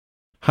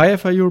Hi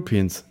FI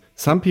Europeans.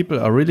 Some people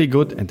are really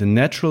good and a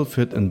natural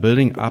fit in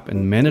building up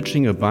and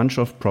managing a bunch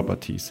of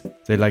properties.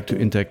 They like to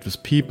interact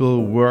with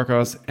people,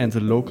 workers and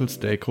the local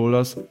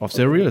stakeholders of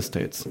their real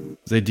estates.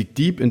 They dig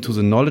deep into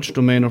the knowledge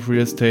domain of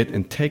real estate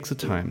and take the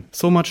time.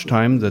 So much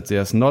time that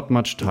there's not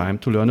much time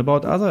to learn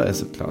about other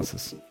asset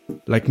classes.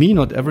 Like me,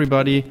 not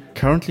everybody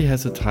currently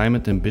has the time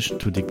and ambition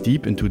to dig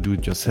deep into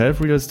do-it-yourself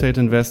real estate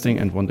investing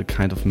and want a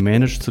kind of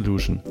managed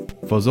solution.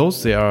 For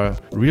those, there are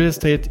real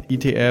estate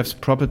ETFs,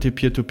 property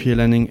peer-to-peer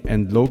lending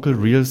and local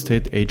real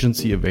estate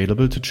agency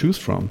available to choose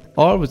from,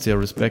 all with their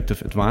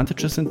respective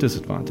advantages and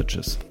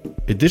disadvantages.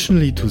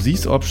 Additionally to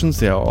these options,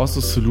 there are also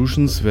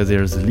solutions where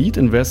there is a lead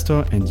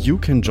investor and you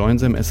can join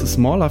them as a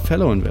smaller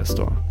fellow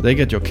investor. They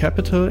get your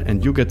capital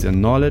and you get their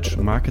knowledge,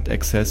 market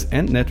access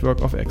and network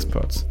of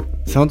experts.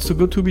 Sounds too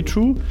good to be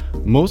true?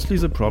 Mostly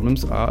the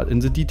problems are in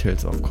the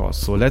details, of course,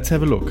 so let's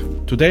have a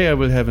look. Today I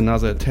will have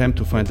another attempt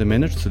to find a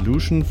managed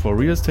solution for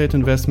real estate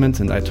investments,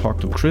 and I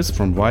talked to Chris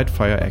from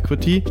Whitefire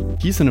Equity.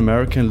 He's an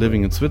American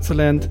living in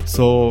Switzerland,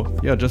 so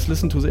just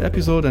listen to the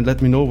episode and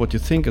let me know what you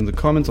think in the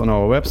comments on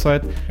our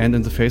website and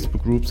in the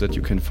Facebook groups that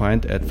you can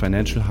find at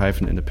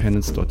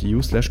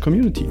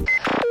financial-independence.eu/community.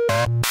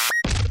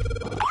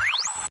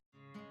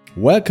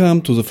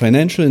 Welcome to the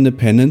Financial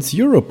Independence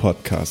Euro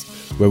podcast,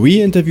 where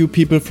we interview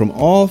people from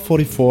all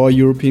 44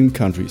 European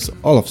countries,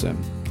 all of them,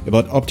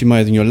 about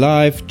optimizing your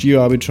life,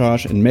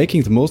 geo-arbitrage and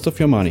making the most of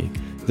your money.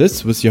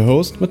 This with your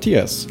host,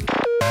 Matthias.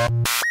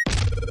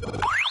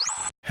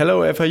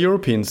 Hello FI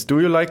Europeans, do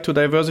you like to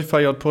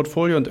diversify your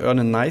portfolio and earn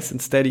a nice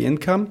and steady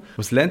income?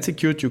 With Land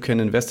Secured you can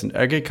invest in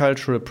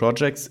agricultural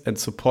projects and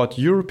support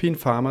European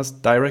farmers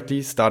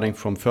directly starting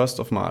from 1st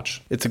of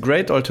March. It's a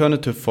great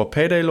alternative for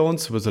payday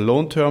loans with a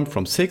loan term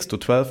from 6 to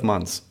 12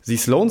 months.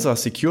 These loans are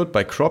secured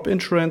by crop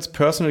insurance,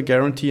 personal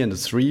guarantee and a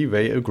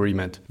 3-way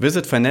agreement.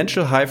 Visit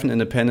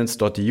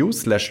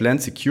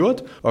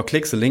financial-independence.eu/landsecured or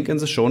click the link in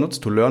the show notes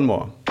to learn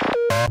more.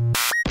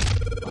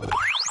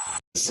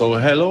 So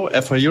hello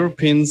FI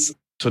Europeans.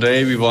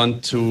 Today we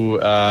want to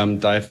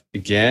dive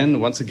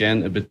once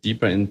again, a bit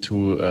deeper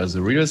into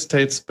the real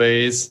estate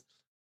space.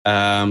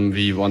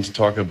 We want to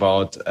talk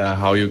about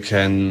how you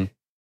can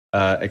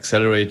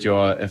accelerate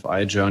your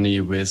FI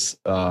journey with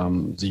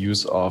the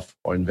use of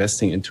or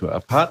investing into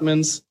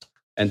apartments.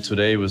 And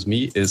today with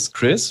me is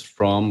Chris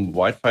from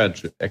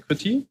Whitefire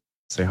Equity.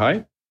 Say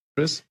hi,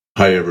 Chris.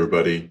 Hi,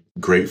 everybody.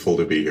 Grateful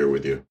to be here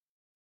with you.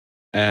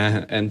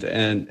 And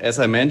as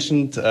I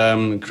mentioned,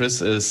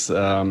 Chris is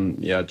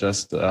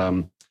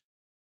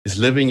is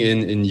living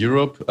in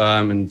Europe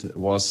and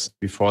was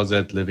before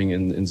that living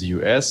in the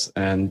US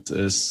and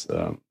is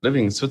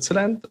living in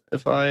Switzerland,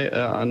 if I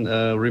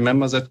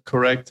remember that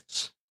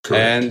correct.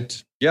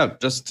 And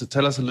just to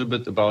tell us a little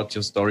bit about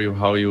your story of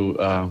how you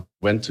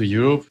went to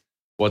Europe.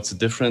 What's the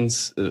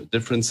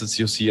differences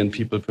you see in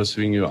people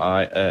pursuing your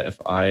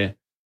FI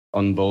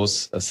on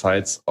both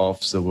sides of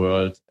the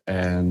world?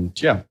 And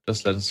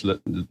just let us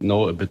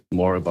know a bit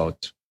more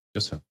about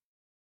yourself.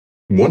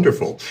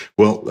 Wonderful.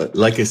 Well,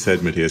 like I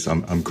said, Matthias,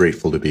 I'm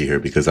grateful to be here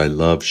because I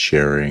love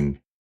sharing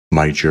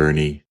my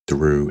journey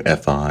through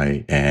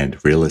FI and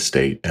real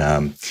estate.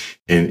 And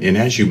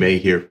as you may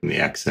hear from the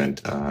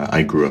accent,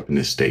 I grew up in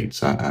the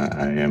States.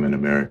 I am an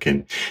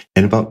American.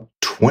 And about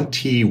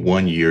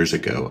 21 years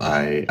ago,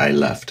 I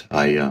left.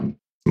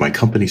 My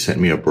company sent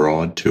me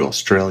abroad to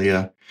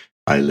Australia.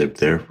 I lived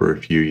there for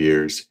a few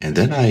years. And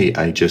then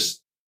I just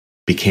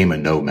became a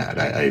nomad.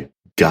 I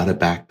got a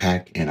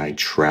backpack and I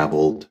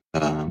traveled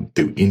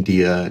through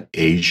India,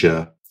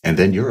 Asia, and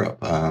then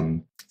Europe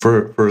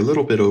for a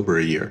little bit over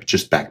a year,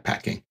 just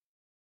backpacking.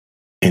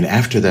 And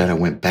after that, I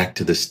went back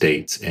to the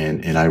States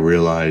and I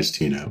realized,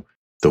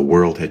 the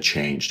world had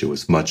changed. It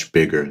was much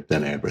bigger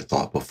than I ever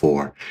thought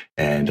before.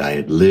 And I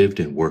had lived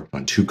and worked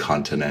on 2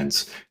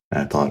 continents.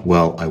 And I thought,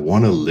 well, I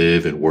want to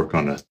live and work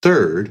on a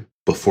third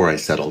before I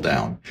settle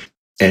down.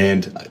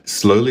 And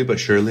slowly but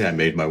surely, I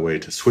made my way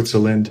to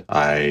Switzerland.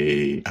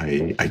 I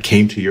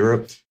came to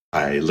Europe.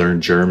 I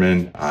learned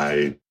German.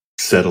 I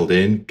settled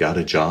in, got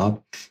a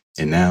job.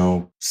 And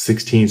now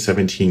 16,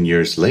 17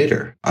 years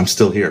later, I'm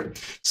still here.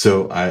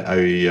 So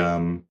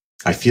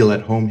I feel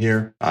at home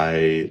here.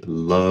 I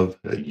love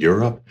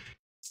Europe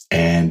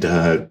and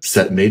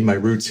made my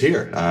roots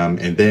here.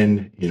 And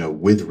then,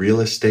 with real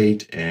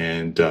estate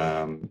and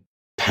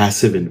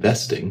passive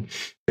investing,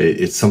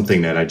 it's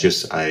something that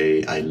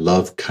I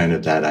love, kind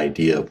of that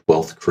idea of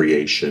wealth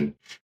creation,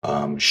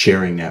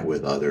 sharing that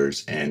with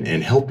others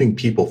and helping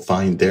people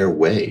find their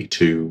way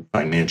to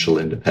financial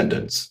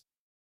independence.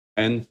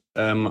 And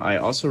I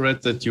also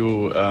read that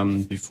you,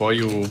 before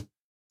you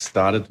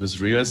started with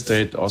real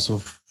estate,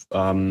 also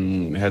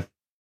had,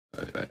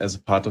 as a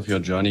part of your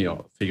journey,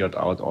 figured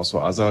out also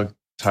other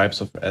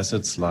types of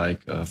assets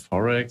like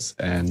Forex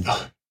and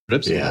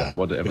Rips, or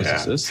whatever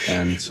this is,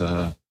 and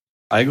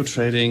algo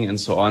trading and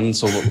so on.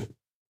 So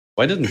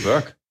why didn't it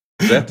work?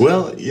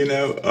 Well,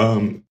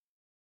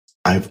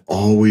 I've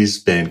always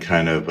been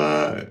kind of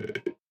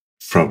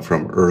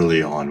from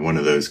early on one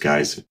of those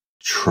guys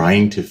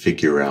trying to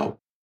figure out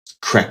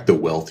crack the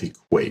wealth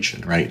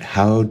equation, right?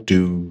 How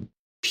do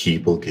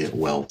people get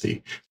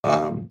wealthy?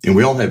 And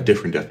we all have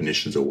different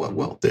definitions of what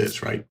wealth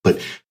is, right?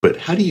 But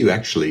how do you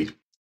actually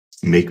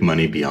make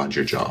money beyond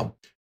your job?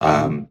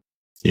 And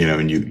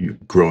you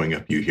growing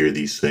up, you hear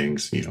these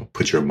things,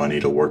 put your money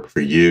to work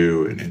for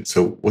you. And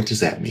so what does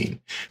that mean?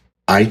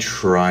 I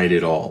tried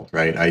it all,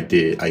 right?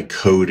 I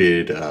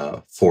coded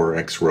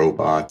Forex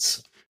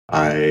robots.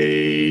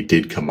 I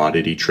did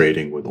commodity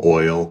trading with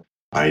oil.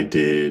 I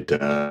did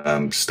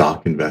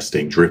stock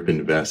investing, drip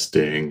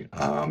investing,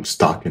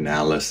 stock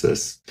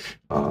analysis,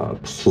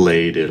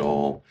 played it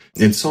all,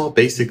 and saw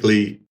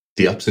basically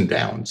the ups and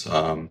downs.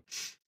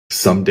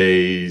 Some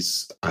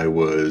days I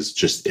was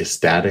just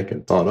ecstatic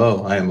and thought,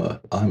 "Oh,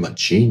 I'm a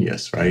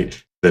genius,"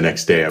 right? The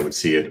next day I would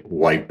see it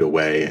wiped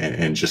away,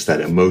 and just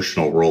that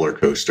emotional roller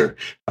coaster.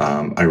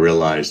 I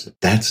realized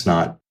that's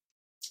not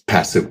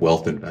passive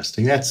wealth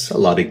investing. That's a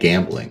lot of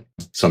gambling.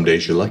 Some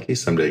days you're lucky,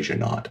 some days you're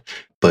not.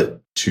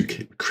 But to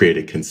create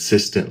a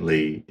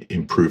consistently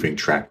improving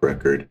track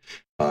record,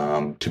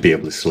 to be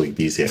able to sleep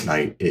easy at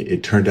night,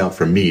 it turned out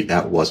for me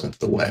that wasn't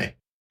the way.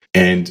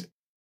 And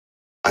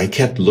I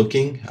kept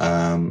looking,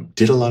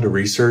 did a lot of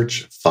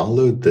research,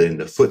 followed in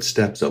the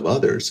footsteps of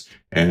others,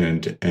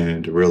 and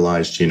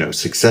realized,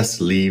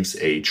 success leaves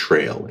a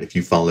trail. If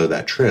you follow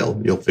that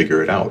trail, you'll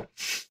figure it out.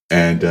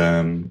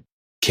 And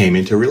came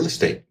into real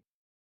estate.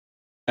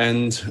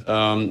 And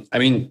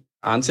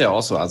aren't there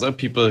also other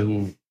people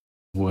who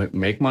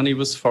make money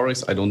with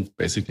Forex? I don't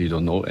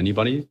know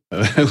anybody. Yeah,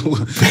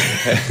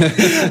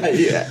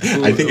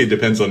 I think it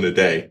depends on the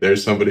day.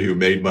 There's somebody who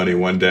made money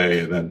one day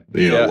and then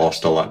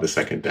lost a lot the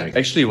second day.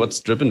 Actually, what's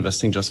drip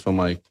investing, just for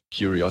my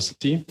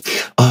curiosity?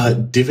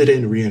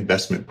 Dividend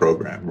reinvestment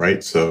program,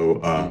 right?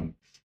 So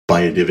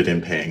buy a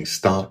dividend paying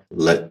stock,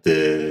 let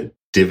the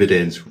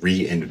dividends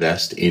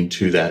reinvest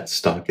into that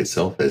stock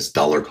itself as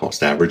dollar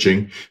cost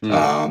averaging.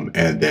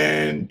 And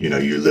then,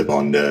 you live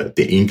on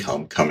the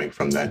income coming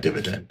from that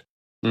dividend.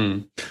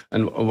 And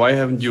why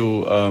haven't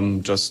you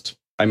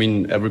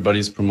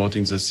everybody's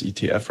promoting this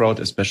ETF route,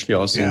 especially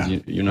also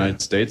in the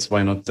United States.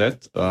 Why not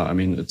that?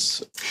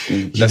 It's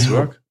less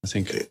work, I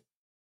think.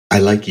 I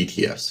like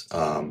ETFs.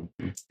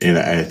 And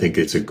I think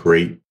it's a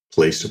great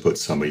place to put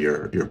some of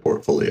your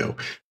portfolio,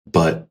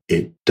 but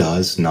it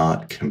does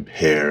not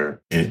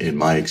compare, in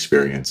my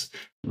experience,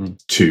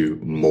 to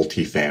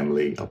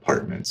multifamily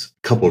apartments.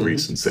 A couple of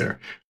reasons there.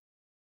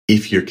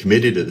 If you're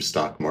committed to the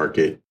stock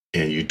market,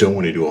 and you don't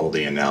want to do all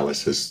the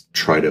analysis,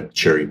 try to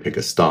cherry pick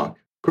a stock,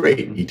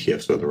 great.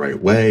 ETFs are the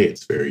right way.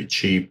 It's very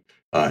cheap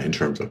in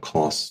terms of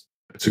costs.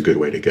 It's a good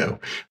way to go.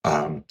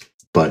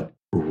 But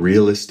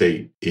real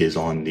estate is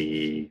on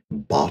the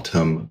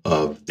bottom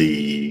of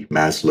the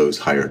Maslow's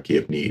hierarchy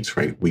of needs,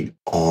 right? We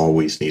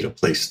always need a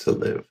place to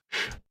live.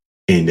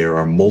 And there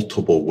are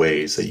multiple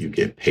ways that you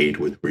get paid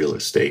with real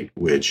estate,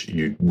 which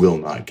you will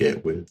not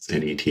get with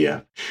an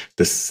ETF.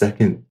 The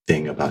second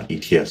thing about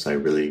ETFs I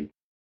really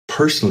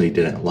personally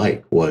didn't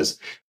like was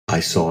I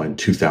saw in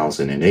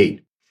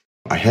 2008,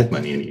 I had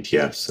money in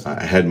ETFs,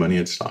 I had money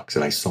in stocks,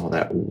 and I saw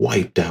that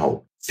wiped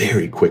out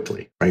very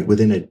quickly, right?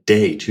 Within a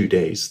day, 2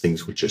 days,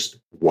 things were just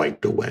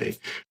wiped away.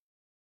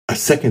 A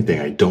second thing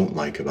I don't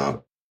like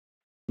about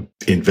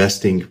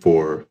investing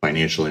for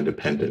financial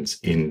independence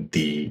in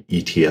the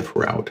ETF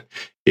route,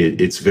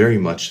 it's very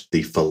much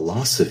the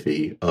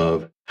philosophy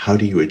of how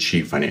do you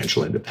achieve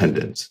financial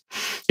independence?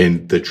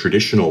 And the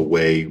traditional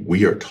way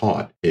we are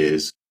taught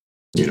is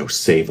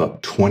save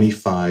up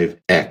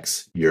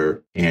 25x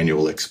your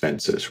annual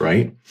expenses,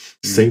 right?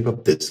 Save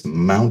up this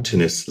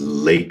mountainous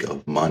lake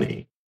of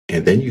money,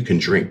 and then you can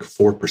drink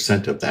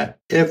 4% of that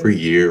every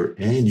year,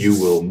 and you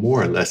will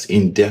more or less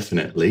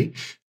indefinitely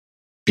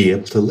be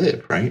able to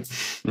live, right?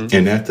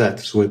 And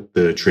that's what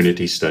the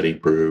Trinity study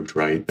proved,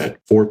 right?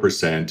 That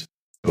 4%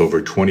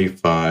 over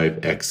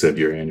 25x of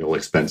your annual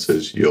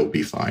expenses, you'll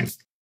be fine.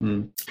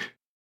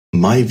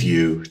 My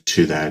view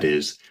to that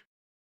is,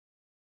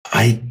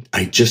 I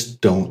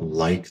just don't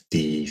like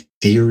the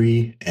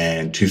theory,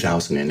 and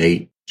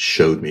 2008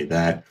 showed me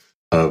that,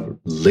 of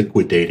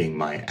liquidating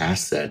my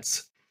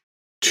assets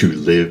to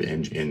live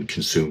and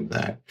consume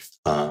that.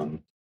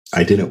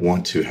 I didn't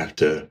want to have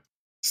to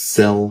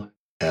sell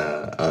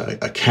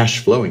a cash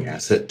flowing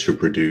asset to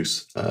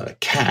produce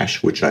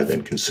cash, which I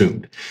then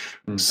consumed.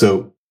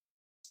 So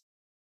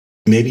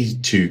maybe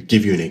to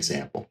give you an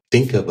example,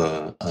 think of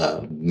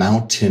a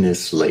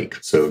mountainous lake.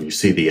 So you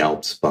see the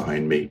Alps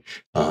behind me.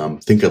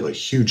 Think of a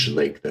huge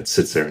lake that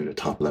sits there in the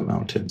top of the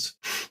mountains.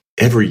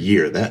 Every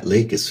year, that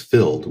lake is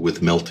filled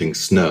with melting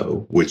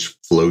snow, which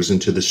flows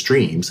into the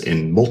streams,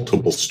 and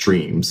multiple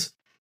streams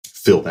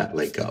fill that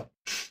lake up.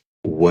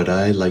 What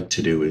I like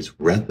to do is,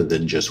 rather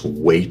than just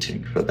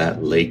waiting for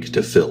that lake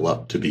to fill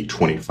up to be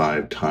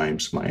 25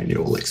 times my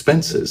annual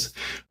expenses,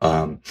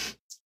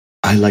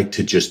 I like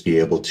to just be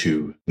able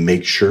to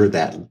make sure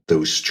that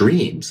those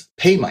streams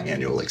pay my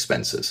annual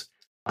expenses.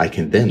 I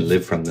can then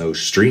live from those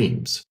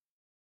streams.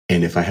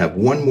 And if I have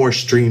one more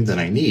stream than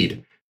I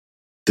need,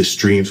 the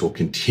streams will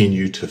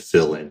continue to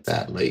fill in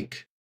that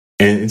lake.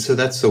 And so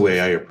that's the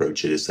way I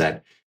approach it, is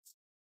that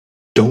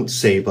don't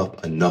save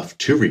up enough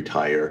to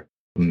retire.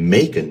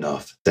 Make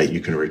enough that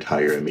you can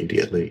retire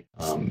immediately.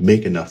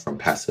 Make enough from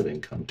passive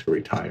income to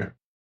retire.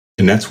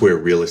 And that's where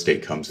real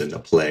estate comes into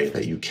play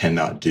that you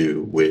cannot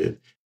do with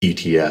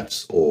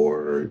ETFs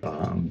or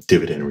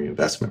dividend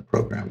reinvestment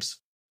programs.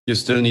 You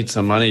still need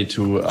some money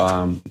to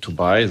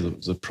buy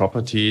the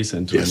properties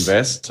and to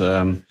invest,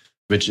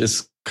 which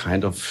is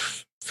kind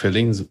of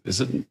filling.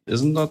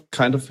 Isn't that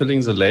kind of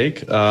filling the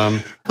lake?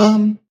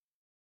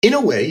 In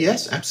a way,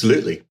 yes,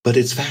 absolutely, but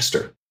it's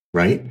faster,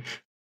 right?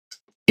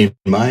 In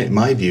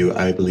my view,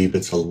 I believe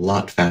it's a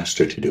lot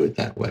faster to do it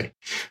that way.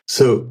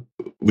 So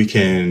we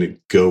can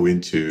go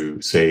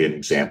into, say, an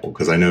example,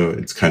 because I know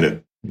it's kind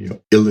of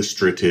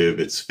illustrative,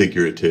 it's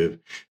figurative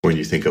when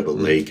you think of a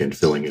lake and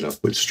filling it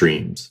up with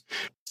streams.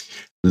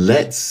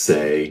 Let's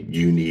say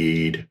you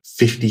need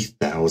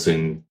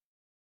 50,000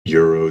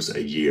 euros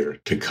a year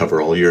to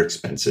cover all your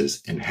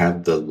expenses and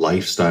have the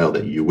lifestyle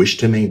that you wish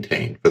to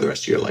maintain for the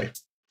rest of your life.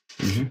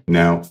 Mm-hmm.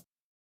 Now,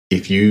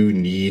 if you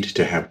need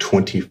to have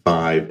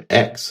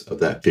 25x of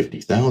that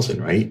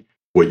 50,000, right,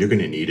 what you're going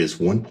to need is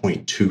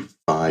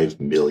 1.25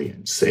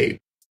 million saved.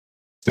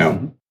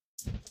 Now,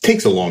 it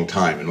takes a long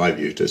time, in my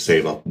view, to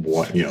save up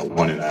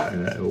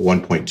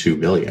 1.2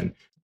 million.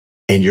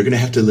 And you're going to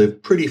have to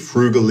live pretty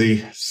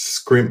frugally,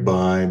 scrimp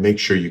by, make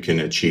sure you can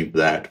achieve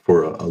that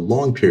for a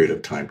long period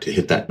of time to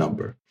hit that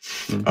number.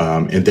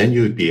 Mm-hmm. And then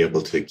you would be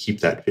able to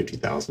keep that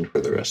 50,000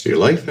 for the rest of your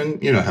life and,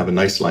 have a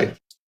nice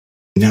life.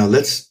 Now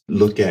let's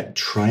look at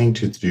trying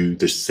to do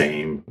the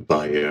same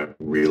via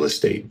real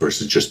estate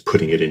versus just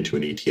putting it into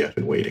an ETF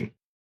and waiting.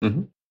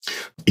 Mm-hmm.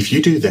 If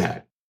you do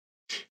that,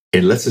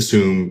 and let's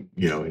assume,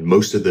 in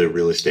most of the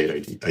real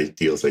estate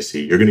deals I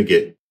see, you're going to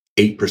get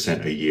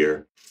 8% a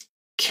year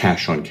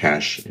cash on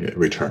cash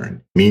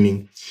return,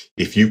 meaning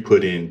if you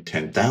put in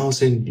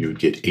 10,000, you would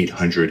get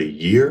 800 a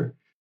year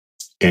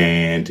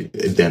and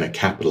then a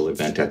capital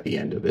event at the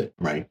end of it,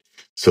 right?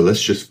 So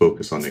let's just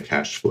focus on the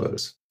cash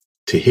flows.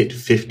 To hit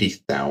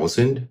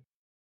 50,000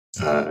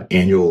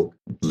 annual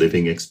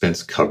living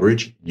expense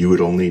coverage, you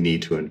would only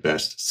need to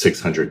invest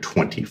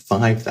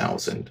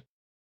 625,000.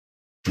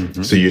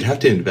 Mm-hmm. So you'd have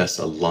to invest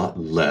a lot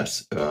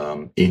less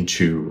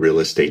into real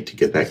estate to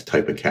get that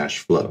type of cash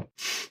flow.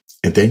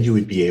 And then you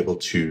would be able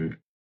to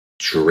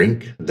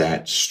drink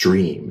that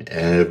stream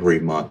every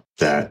month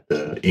that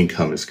the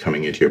income is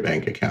coming into your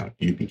bank account.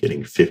 You'd be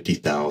getting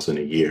 50,000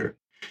 a year.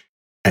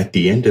 At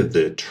the end of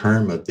the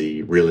term of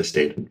the real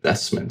estate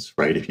investments,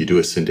 right, if you do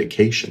a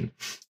syndication,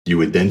 you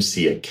would then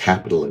see a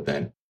capital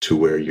event to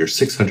where your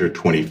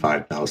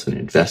 625,000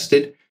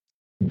 invested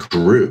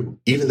grew,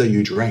 even though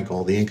you drank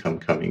all the income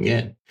coming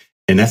in.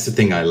 And that's the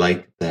thing I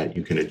like that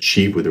you can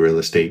achieve with real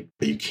estate,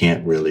 but you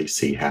can't really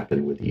see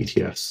happen with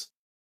ETFs.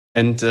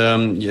 And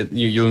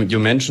you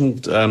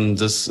mentioned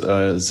this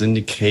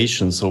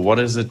syndication. So what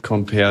is it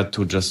compared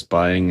to just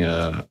buying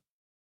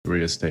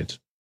real estate?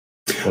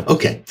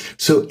 Okay,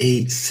 so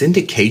a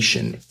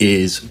syndication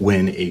is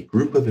when a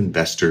group of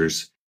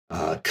investors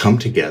come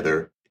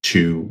together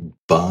to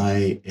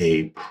buy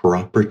a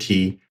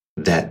property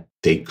that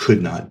they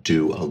could not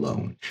do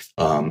alone.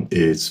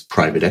 It's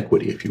private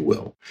equity, if you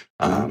will.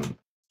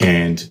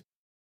 And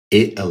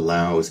it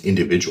allows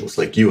individuals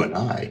like you and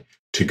I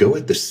to go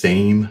at the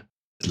same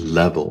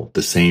level,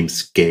 the same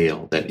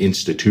scale that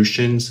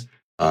institutions,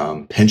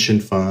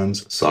 pension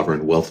funds,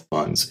 sovereign wealth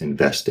funds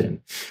invest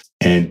in.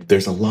 And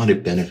there's a lot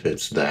of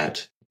benefits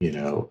that,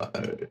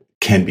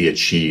 can be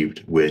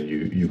achieved when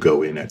you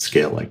go in at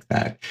scale like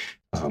that.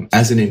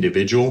 As an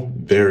individual,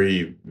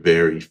 very,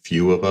 very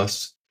few of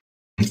us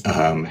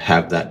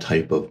have that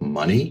type of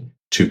money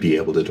to be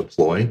able to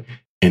deploy.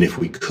 And if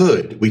we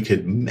could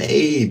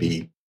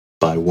maybe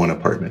buy one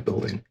apartment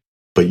building,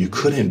 but you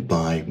couldn't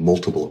buy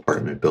multiple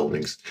apartment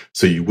buildings.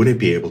 So you wouldn't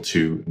be able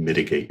to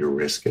mitigate your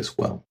risk as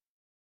well.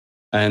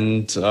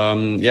 And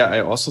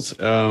I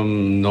also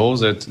know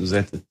that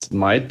it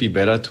might be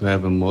better to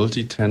have a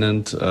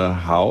multi-tenant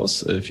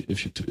house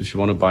if you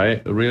want to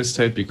buy real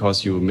estate,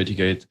 because you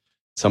mitigate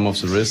some of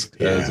the risk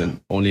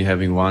than only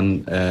having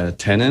one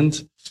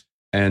tenant,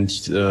 and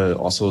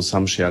also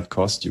some shared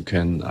cost you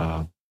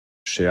can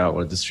share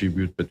or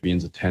distribute between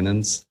the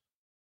tenants.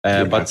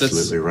 But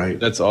absolutely right.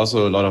 That's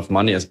also a lot of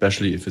money,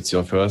 especially if it's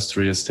your first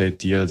real estate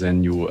deal.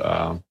 Then you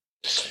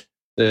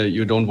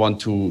don't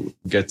want to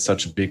get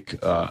such a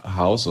big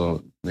house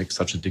or make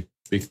such a big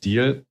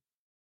deal.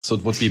 So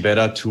it would be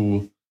better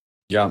to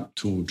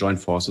join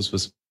forces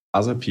with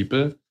other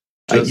people.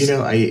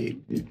 I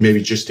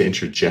maybe just to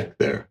interject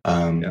there.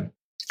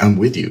 I'm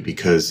with you,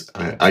 because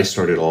I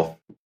started off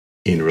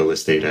in real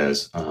estate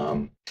as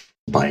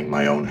buying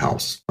my own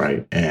house,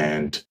 right?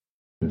 And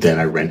then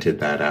I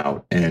rented that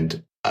out,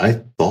 and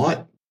I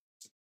thought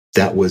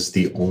that was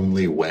the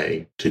only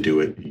way to do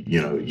it,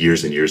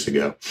 years and years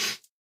ago.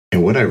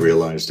 And what I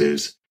realized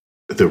is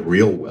the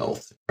real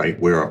wealth, right,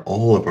 where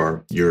all of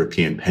our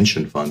European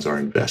pension funds are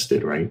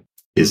invested, right,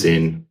 is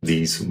in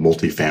these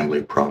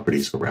multifamily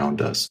properties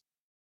around us.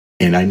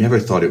 And I never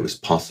thought it was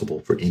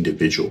possible for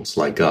individuals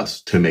like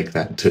us to make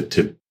that,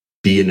 to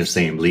be in the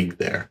same league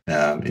there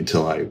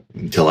until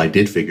I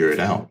did figure it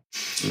out.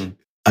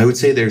 I would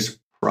say there's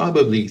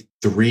probably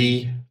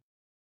 3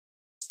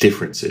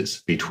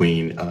 differences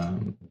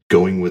between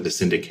going with a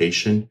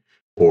syndication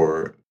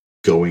or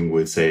going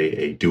with, say,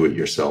 a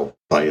do-it-yourself,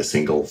 buy a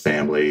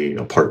single-family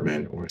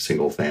apartment or a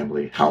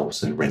single-family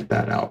house and rent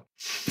that out.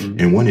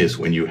 And one is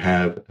when you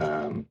have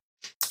an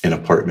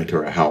apartment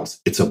or a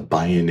house, it's a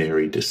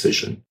binary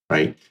decision,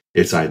 right?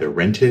 It's either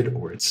rented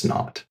or it's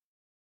not.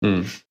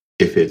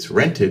 If it's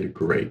rented,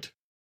 great.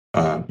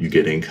 You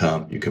get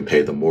income, you can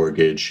pay the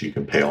mortgage, you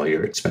can pay all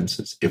your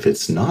expenses. If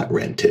it's not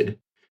rented,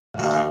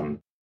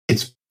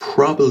 it's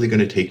probably going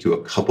to take you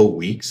a couple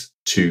weeks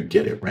to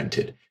get it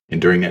rented.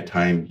 And during that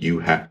time, you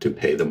have to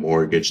pay the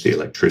mortgage, the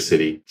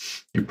electricity.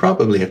 You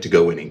probably have to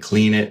go in and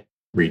clean it,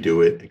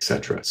 redo it,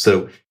 etc.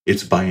 So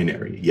it's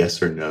binary,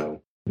 yes or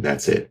no.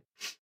 That's it.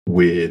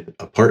 With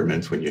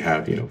apartments, when you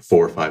have 400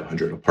 or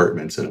 500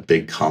 apartments in a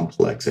big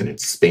complex and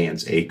it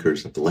spans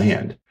acres of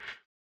land,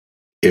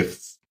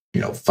 if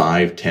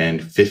 5, 10,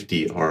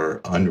 50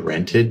 are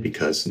unrented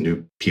because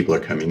new people are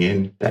coming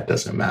in, that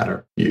doesn't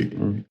matter.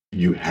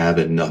 You have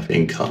enough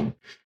income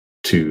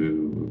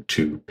to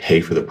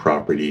pay for the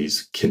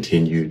properties,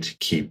 continue to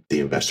keep the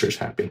investors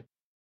happy.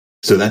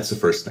 So that's the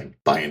first thing,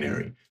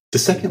 binary. The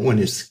second one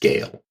is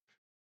scale.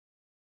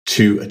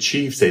 To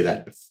achieve, say,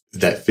 that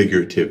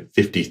figurative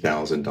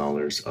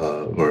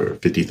 $50,000 or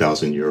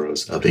 50,000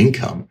 euros of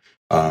income,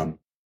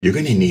 you're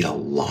going to need a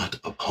lot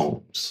of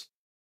homes.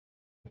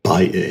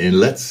 And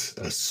let's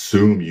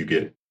assume you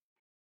get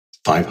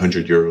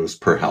 500 euros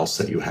per house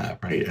that you have,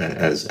 right,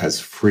 as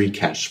free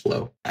cash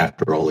flow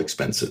after all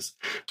expenses.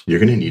 You're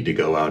going to need to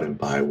go out and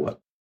buy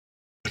what's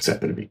that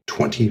going to be,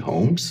 20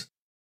 homes?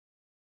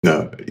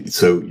 No,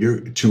 so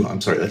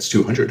that's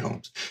 200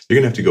 homes.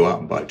 You're going to have to go out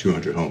and buy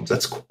 200 homes.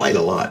 That's quite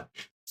a lot.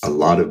 A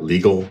lot of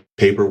legal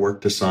paperwork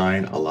to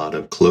sign, a lot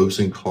of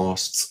closing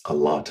costs, a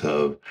lot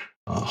of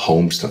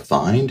homes to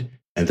find,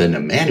 and then the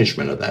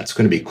management of that's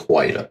going to be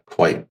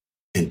quite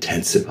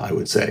intensive, I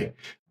would say.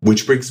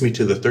 Which brings me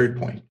to the third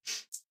point.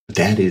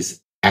 That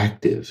is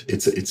active.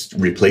 It's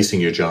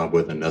replacing your job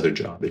with another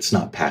job. It's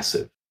not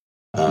passive.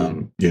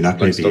 You're not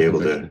going to be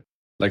able to...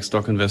 Like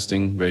stock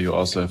investing, where you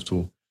also have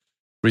to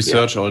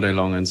research all day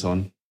long and so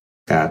on.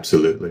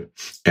 Absolutely.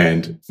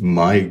 And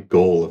my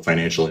goal of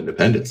financial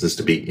independence is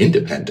to be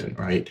independent,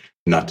 right?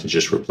 Not to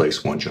just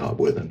replace one job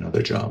with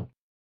another job.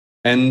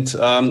 And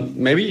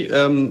maybe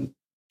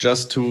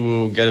just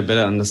to get a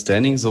better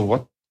understanding, so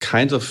what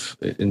kind of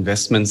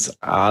investments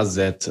are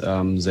that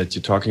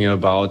you're talking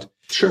about?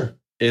 Sure.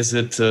 Is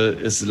it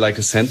like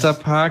a center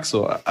park?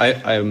 So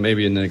I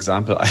maybe an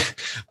example.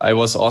 I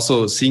was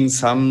also seeing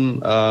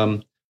some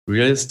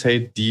real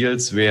estate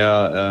deals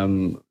where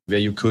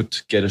you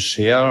could get a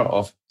share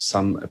of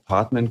some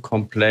apartment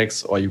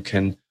complex, or you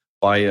can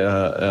buy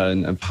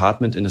an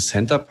apartment in a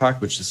center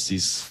park, which is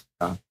these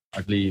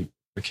ugly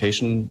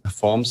vacation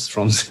forms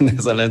from the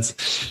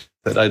Netherlands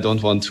that I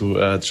don't want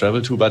to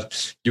travel to.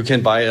 But you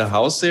can buy a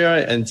house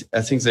there, and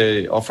I think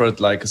they offered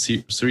like a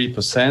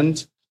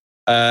 3%.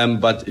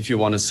 But if you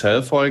want to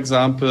sell, for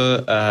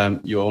example,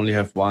 you only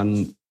have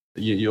one.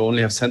 You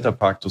only have center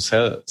park to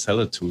sell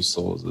it to,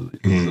 so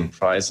the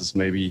price is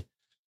maybe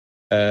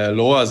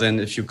lower than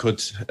if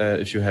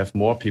you have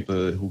more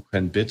people who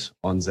can bid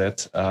on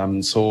that.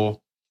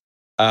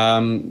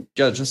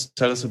 Just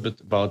tell us a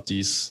bit about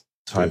these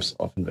types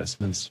of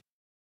investments.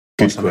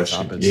 Good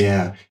question. Examples.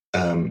 Yeah.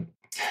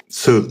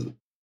 So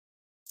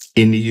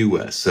in the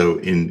U.S., so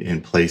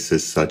in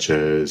places such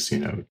as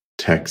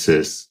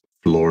Texas,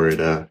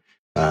 Florida,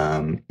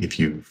 if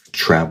you've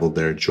traveled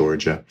there,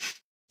 Georgia,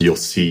 you'll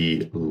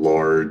see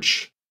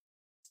large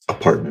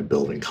apartment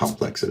building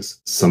complexes.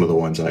 Some of the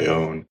ones I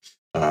own,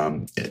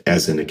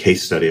 as in a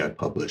case study I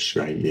published,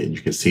 right? And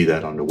you can see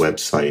that on the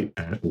website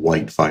at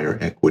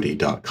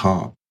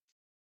whitefireequity.com.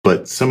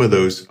 But some of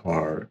those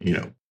are,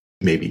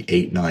 maybe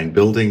 8, 9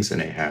 buildings,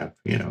 and they have,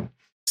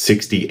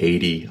 60,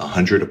 80,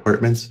 100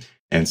 apartments.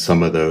 And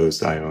some of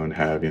those I own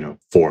have,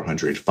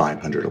 400,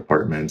 500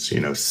 apartments,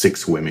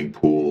 6 swimming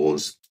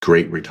pools,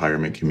 great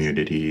retirement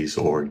communities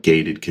or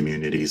gated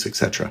communities,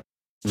 etc.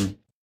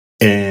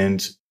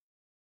 And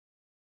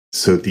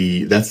so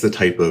that's the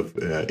type of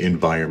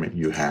environment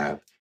you have.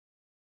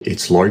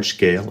 It's large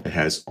scale. It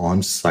has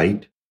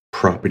on-site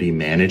property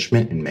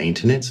management and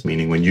maintenance,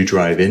 meaning when you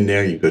drive in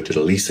there, you go to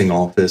the leasing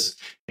office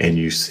and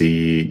you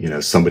see,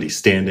 somebody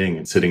standing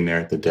and sitting there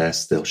at the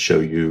desk. They'll show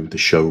you the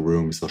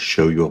showrooms. They'll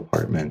show you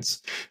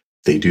apartments.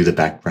 They do the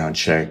background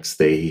checks.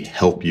 They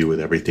help you with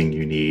everything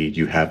you need.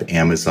 You have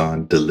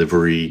Amazon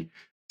delivery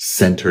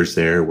centers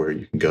there where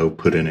you can go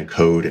put in a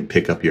code and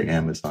pick up your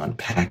Amazon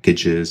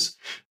packages,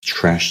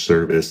 trash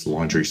service,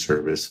 laundry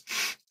service.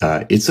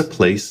 It's a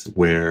place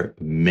where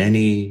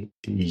many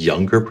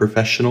younger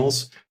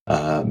professionals,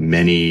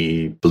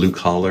 many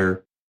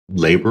blue-collar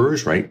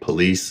laborers, right?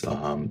 Police,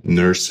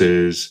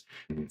 nurses,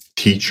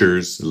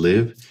 teachers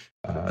live,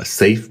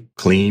 safe,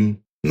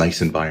 clean,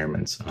 nice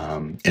environments.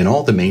 And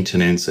all the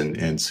maintenance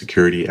and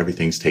security,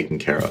 everything's taken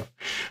care of.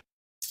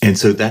 And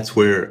so that's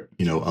where,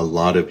 a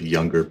lot of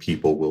younger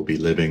people will be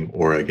living,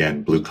 or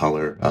again, blue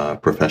collar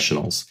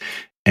professionals.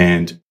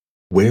 And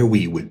where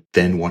we would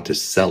then want to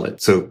sell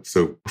it. So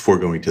before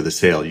going to the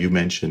sale, you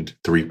mentioned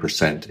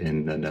 3%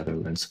 in the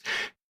Netherlands.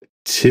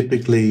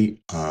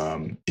 Typically,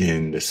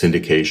 in the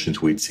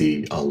syndications, we'd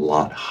see a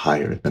lot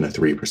higher than a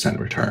 3%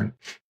 return.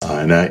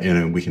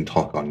 And we can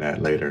talk on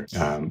that later.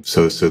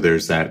 So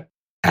there's that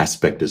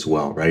aspect as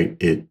well, right?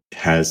 It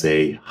has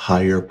a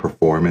higher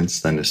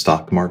performance than the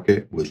stock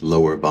market with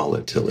lower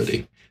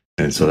volatility.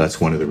 And so that's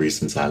one of the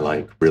reasons I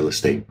like real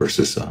estate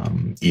versus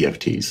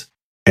EFTs.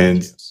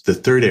 And the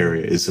third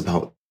area is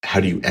about how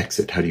do you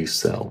exit? How do you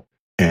sell?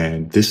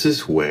 And this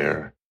is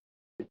where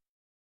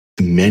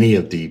many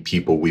of the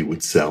people we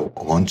would sell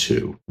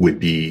onto would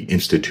be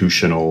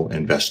institutional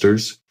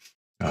investors,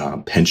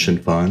 pension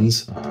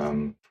funds,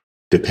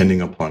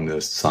 depending upon the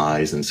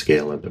size and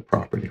scale of the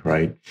property,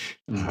 right?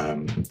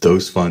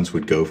 Those funds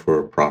would go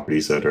for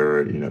properties that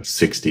are,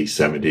 60,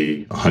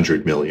 70,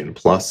 100 million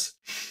plus.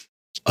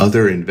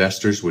 Other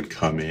investors would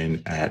come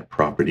in at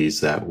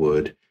properties that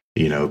would,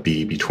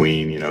 be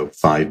between,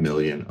 5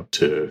 million up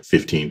to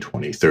 15,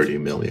 20, 30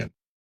 million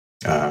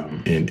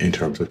in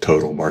terms of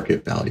total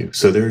market value.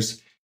 So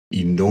there's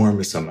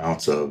enormous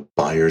amounts of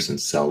buyers and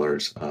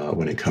sellers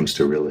when it comes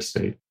to real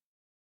estate.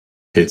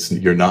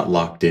 You're not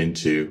locked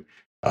into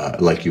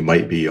like you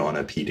might be on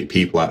a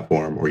P2P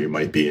platform, or you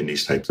might be in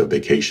these types of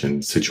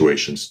vacation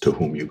situations to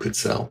whom you could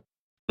sell.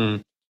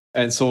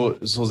 And so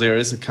there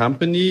is a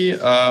company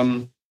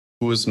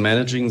who is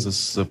managing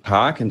the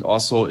park and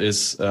also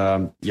is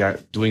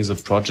doing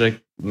the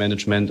project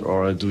management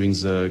or doing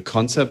the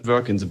concept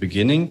work in the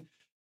beginning.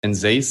 And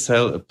they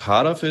sell a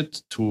part of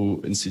it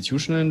to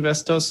institutional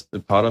investors. A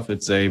part of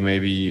it they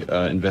maybe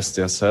invest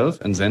themselves,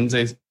 and then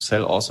they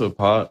sell also a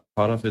part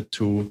of it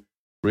to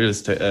real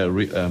estate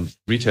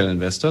retail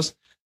investors.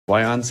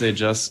 Why aren't they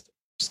just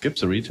skip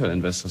the retail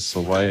investors?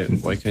 So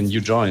why can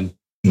you join?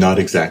 Not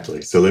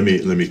exactly. So let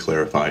me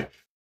clarify.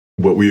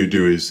 What we would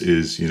do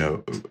is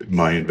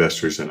my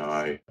investors and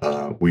I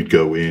we'd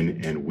go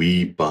in and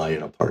we buy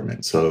an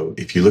apartment. So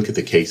if you look at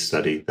the case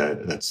study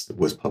that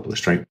was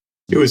published, right?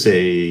 It was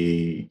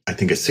I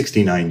think a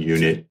 69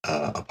 unit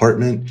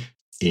apartment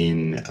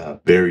in a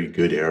very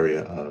good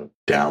area of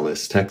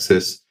Dallas,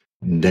 Texas,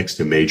 next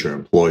to major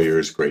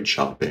employers, great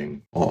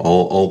shopping,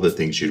 all the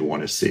things you'd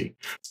want to see.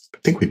 I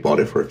think we bought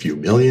it for a few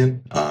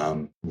million,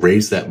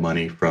 raised that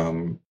money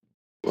from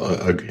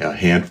a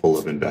handful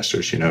of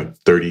investors,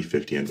 30,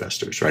 50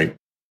 investors, right?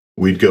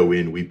 We'd go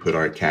in, we put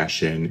our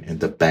cash in, and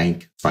the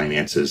bank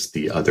finances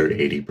the other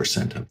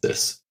 80% of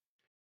this.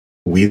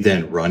 We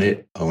then run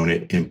it, own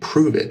it,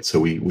 improve it. So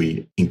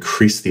we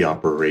increase the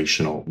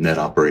operational net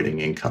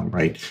operating income,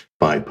 right?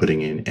 By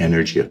putting in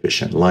energy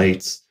efficient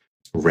lights,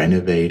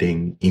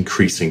 renovating,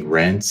 increasing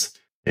rents,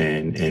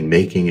 and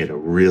making it a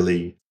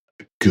really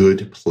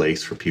good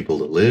place for people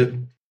to live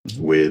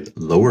with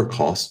lower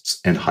costs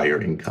and higher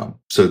income.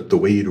 So the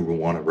way you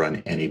want to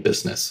run any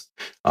business.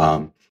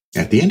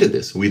 At the end of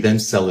this, we then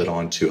sell it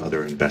on to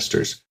other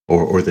investors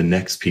or the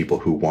next people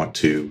who want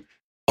to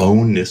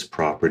own this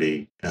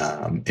property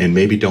and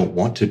maybe don't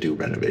want to do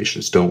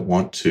renovations, don't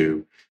want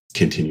to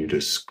continue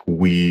to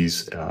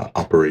squeeze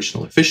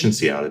operational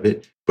efficiency out of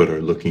it, but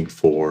are looking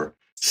for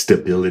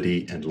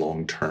stability and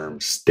long-term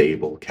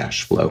stable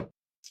cash flow.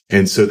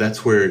 And so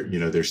that's where,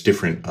 there's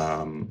different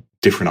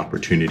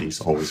opportunities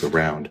always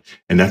around.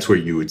 And that's where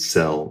you would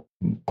sell,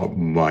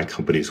 my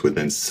companies would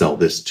then sell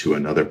this to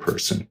another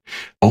person.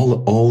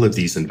 All of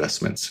these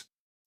investments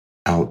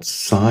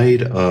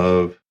outside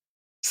of,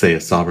 say,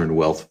 a sovereign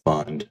wealth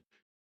fund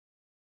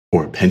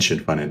or a pension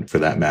fund, and for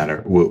that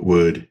matter,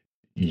 would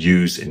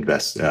use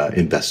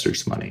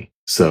investors' money.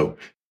 So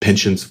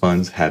pensions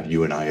funds have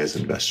you and I as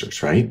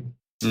investors, right?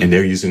 And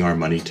they're using our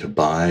money to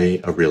buy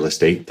a real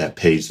estate that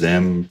pays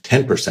them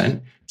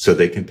 10%, so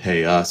they can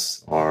pay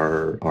us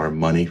our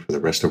money for the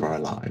rest of our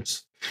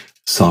lives.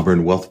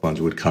 Sovereign wealth funds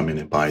would come in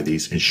and buy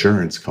these.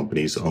 Insurance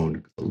companies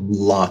own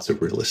lots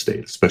of real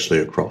estate, especially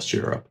across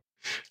Europe.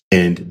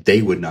 And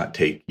they would not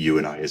take you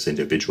and I as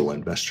individual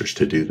investors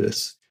to do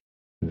this.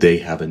 They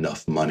have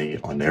enough money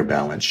on their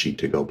balance sheet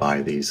to go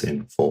buy these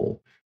in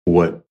full.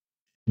 What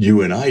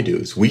you and I do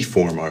is we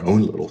form our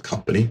own little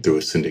company through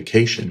a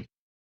syndication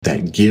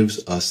that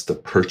gives us the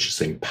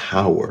purchasing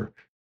power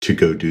to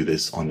go do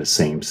this on the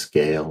same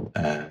scale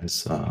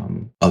as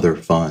other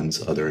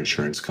funds, other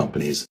insurance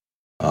companies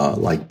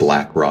like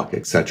BlackRock,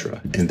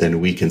 etc. And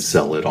then we can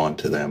sell it on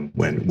to them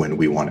when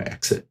we want to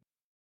exit.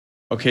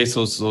 Okay,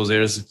 so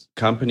there's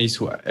companies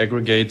who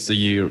aggregate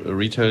the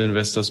retail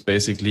investors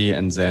basically,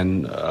 and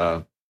then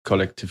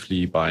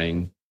collectively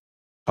buying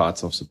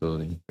parts of the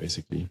building,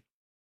 basically,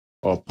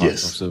 or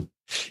parts of the.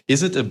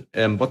 Is it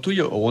what do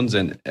you own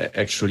then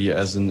actually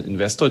as an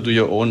investor? Do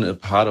you own a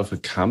part of a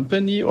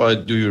company, or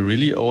do you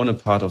really own a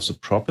part of the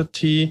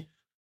property?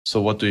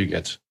 So what do you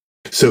get?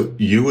 So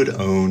you would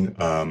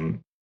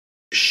own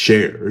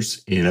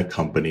shares in a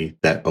company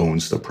that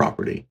owns the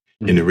property.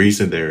 And the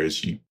reason there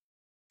is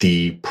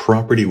the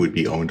property would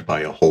be owned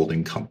by a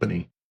holding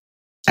company.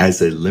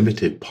 As a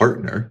limited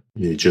partner,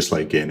 just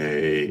like in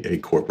a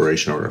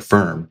corporation or a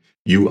firm,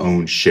 you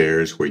own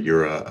shares where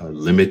you're a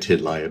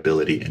limited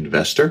liability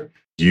investor.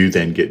 You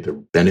then get the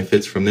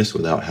benefits from this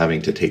without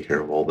having to take care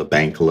of all the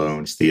bank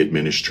loans, the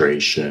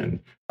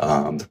administration,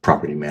 the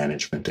property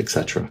management,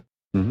 etc.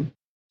 Mm-hmm.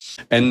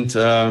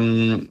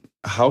 And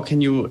how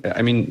can you?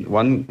 I mean,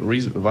 one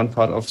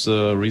part of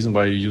the reason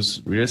why you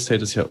use real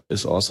estate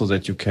is also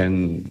that you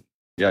can,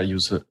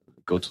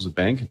 go to the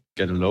bank,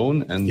 get a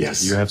loan, and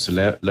you have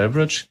the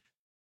leverage.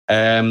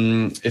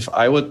 If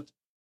I would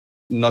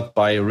not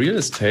buy real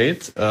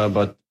estate,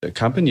 but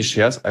company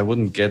shares, I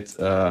wouldn't get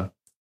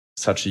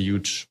such a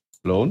huge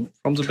loan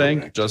from the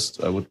bank.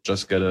 I would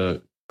just get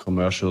a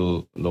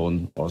commercial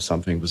loan or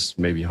something with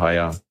maybe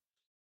higher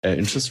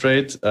interest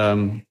rate.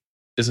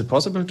 Is it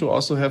possible to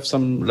also have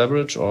some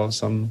leverage or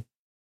to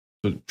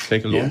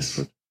take a loan?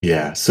 Yes.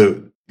 Yeah.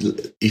 So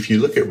if you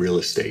look at real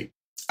estate,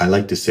 I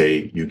like to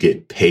say you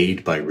get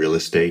paid by real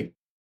estate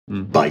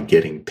by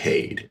getting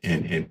paid.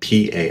 And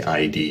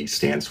PAID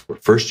stands for,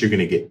 first, you're going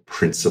to get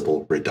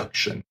principal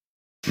reduction,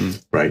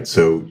 right?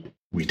 So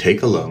we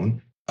take a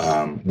loan,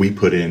 we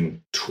put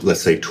in,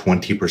 let's say,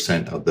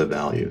 20% of the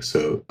value.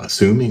 So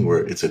assuming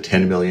it's a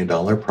 $10 million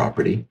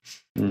property,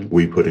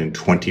 we put in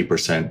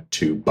 20%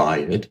 to buy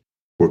it.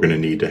 We're going to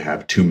need to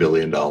have $2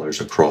 million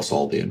across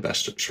all the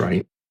investors,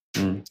 right?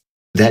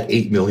 That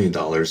 $8 million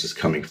is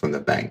coming from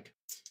the bank.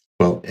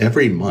 Well,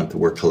 every month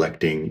we're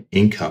collecting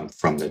income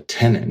from the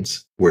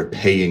tenants. We're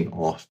paying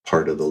off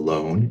part of the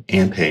loan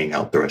and paying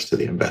out the rest of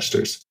the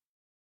investors.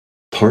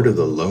 Part of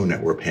the loan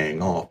that we're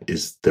paying off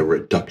is the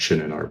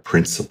reduction in our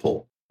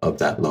principal of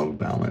that loan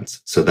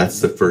balance. So that's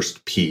the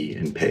first P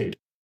in paid.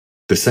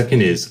 The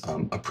second is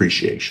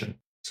appreciation,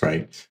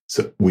 right?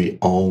 So we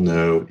all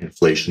know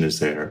inflation is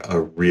there.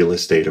 Real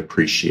estate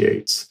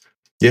appreciates.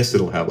 Yes,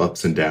 it'll have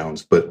ups and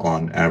downs, but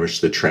on average,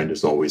 the trend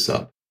is always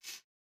up.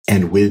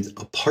 And with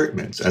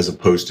apartments, as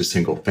opposed to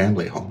single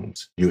family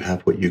homes, you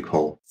have what you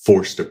call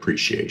forced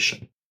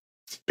appreciation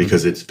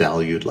because it's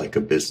valued like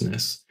a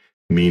business,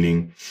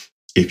 meaning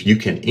if you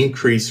can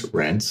increase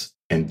rents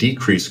and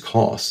decrease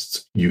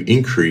costs, you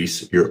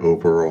increase your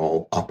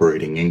overall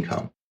operating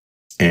income.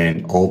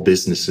 And all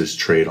businesses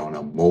trade on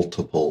a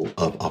multiple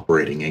of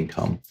operating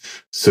income.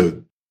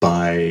 So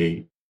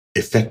by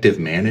effective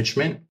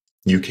management,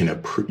 you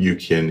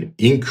can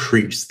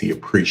increase the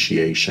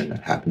appreciation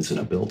that happens in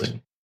a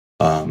building.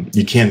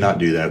 You cannot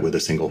do that with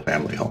a single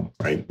family home,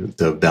 right?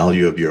 The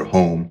value of your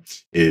home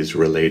is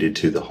related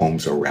to the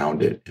homes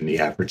around it and the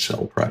average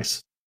sale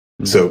price.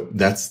 So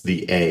that's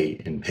the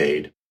A in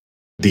paid.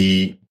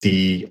 The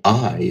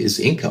I is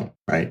income,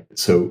 right?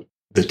 So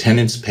the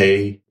tenants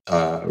pay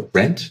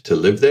rent to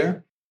live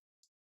there.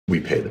 We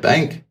pay the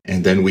bank,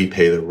 and then we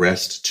pay the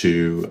rest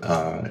to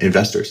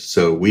investors.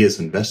 So we as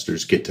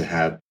investors get to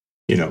have,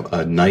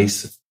 a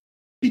nice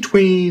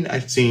between,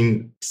 I've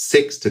seen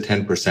 6 to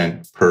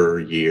 10% per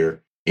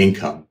year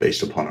income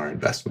based upon our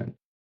investment.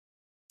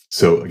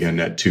 So again,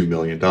 that $2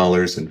 million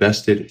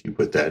invested, if you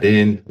put that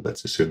in,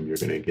 let's assume you're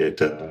going to get,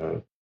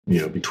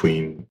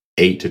 between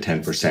 8 to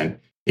 10%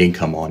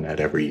 income on that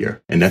every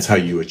year. And that's how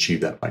you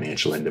achieve that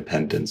financial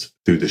independence,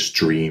 through the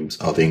streams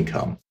of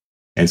income.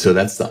 And so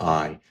that's the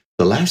I.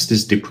 The last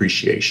is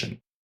depreciation,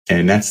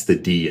 and that's the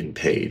D in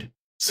paid.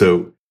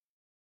 So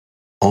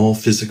all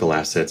physical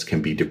assets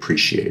can be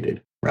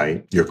depreciated,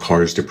 right? Your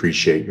cars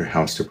depreciate, your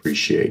house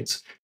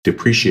depreciates.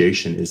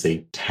 Depreciation is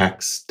a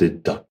tax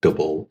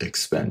deductible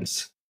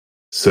expense.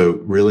 So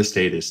real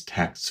estate is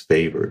tax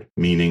favored,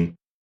 meaning,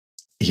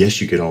 yes,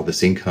 you get all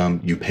this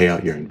income, you pay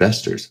out your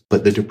investors,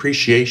 but the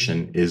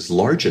depreciation is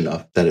large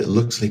enough that it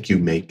looks like you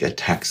make a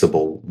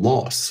taxable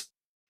loss.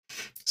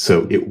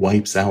 So it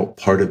wipes out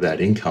part of that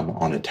income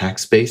on a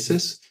tax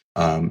basis,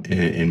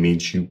 and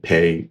means you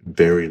pay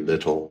very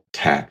little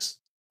tax,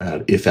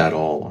 if at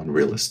all, on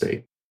real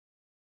estate.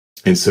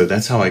 And so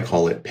that's how I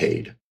call it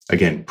paid.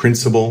 Again,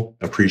 principal,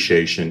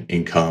 appreciation,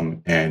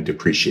 income, and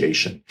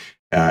depreciation.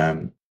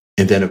 And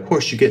then, of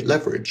course, you get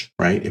leverage,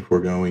 right? If we're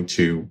going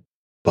to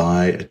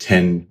buy a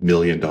 $10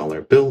 million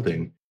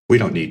building, we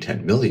don't need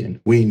 10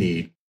 million. We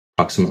need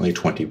approximately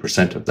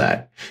 20% of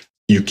that.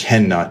 You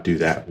cannot do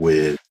that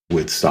with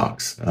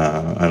stocks.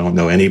 I don't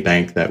know any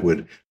bank that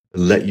would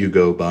let you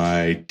go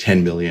buy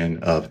 10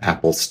 million of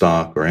Apple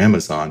stock or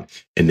Amazon,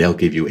 and they'll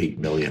give you 8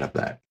 million of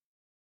that.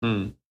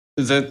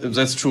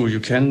 That's true. You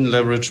can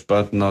leverage,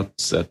 but not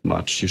that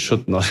much. You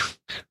should not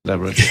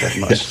leverage that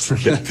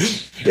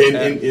much.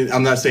 And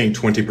I'm not saying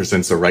 20%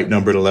 is the right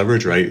number to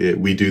leverage, right?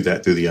 We do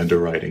that through the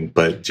underwriting,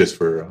 but just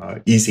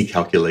for easy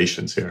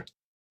calculations here.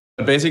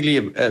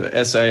 Basically,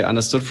 as I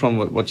understood from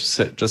what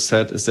you just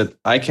said, is that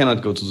I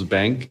cannot go to the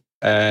bank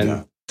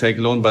and take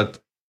a loan, but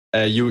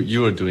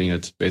you are doing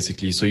it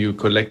basically. So you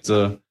collect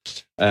the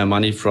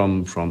money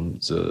from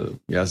the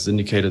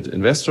syndicated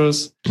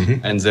investors,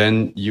 and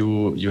then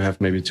you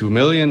have maybe 2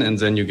 million, and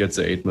then you get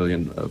the 8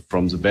 million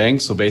from the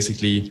bank. So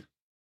basically,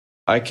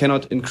 I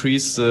cannot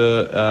increase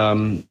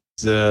the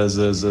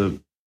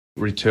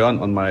return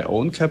on my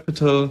own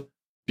capital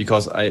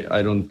because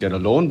I don't get a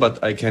loan,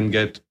 but I can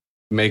get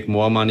make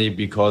more money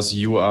because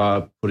you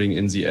are putting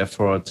in the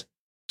effort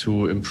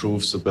to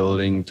improve the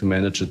building, to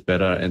manage it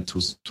better, and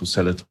to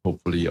sell it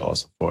hopefully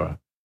also for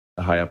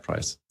a higher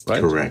price,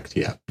 right? Correct.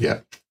 Yeah.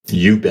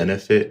 You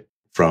benefit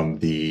from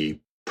the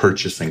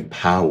purchasing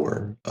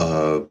power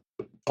of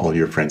all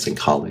your friends and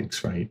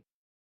colleagues, right?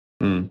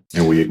 And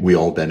we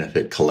all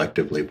benefit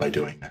collectively by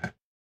doing that.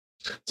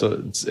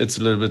 So it's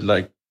a little bit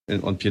like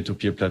on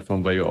peer-to-peer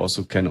platform where you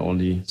also can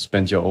only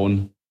spend your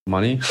own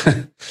money,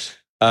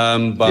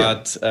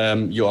 but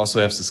you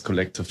also have this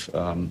collective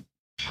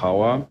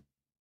power.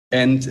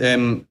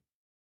 And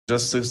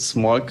just a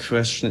small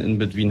question in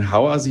between: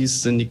 how are these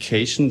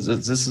syndications?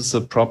 This is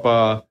a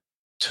proper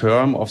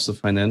term of the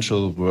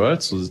financial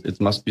world, so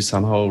it must be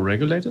somehow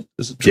regulated.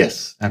 Is it true?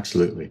 Yes,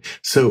 absolutely.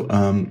 So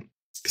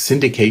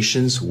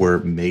syndications were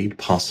made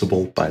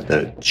possible by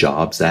the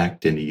Jobs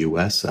Act in the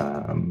U.S.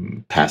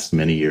 Passed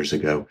many years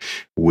ago,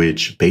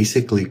 which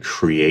basically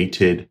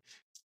created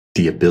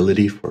the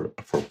ability for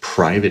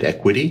private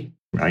equity.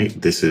 Right,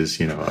 this is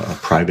a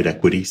private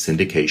equity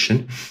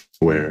syndication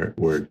where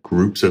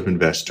groups of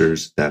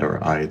investors that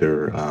are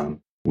either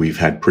we've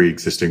had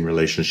pre-existing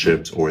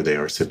relationships, or they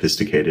are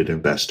sophisticated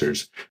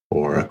investors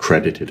or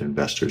accredited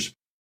investors,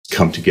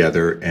 come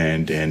together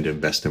and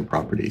invest in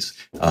properties.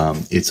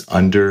 It's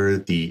under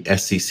the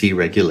SEC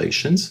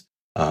regulations,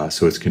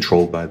 so it's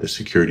controlled by the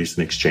Securities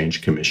and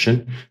Exchange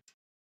Commission,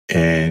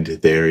 and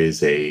there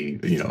is a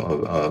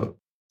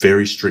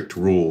very strict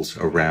rules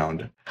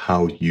around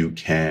how you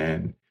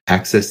can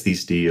access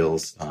these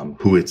deals,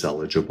 who it's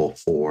eligible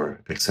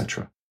for,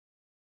 etc.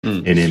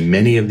 And in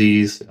many of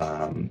these,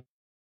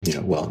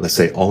 let's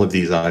say all of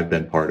these I've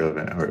been part of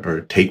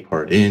or take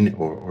part in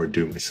or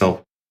do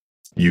myself,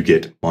 you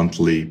get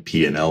monthly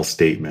P&L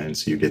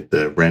statements, you get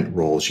the rent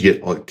rolls, you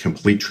get a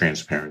complete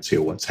transparency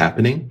of what's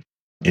happening.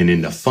 And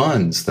in the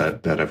funds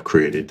that I've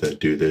created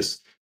that do this,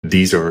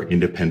 these are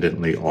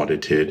independently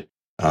audited.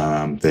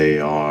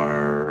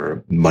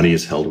 Money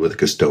is held with a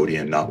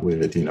custodian, not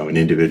with, an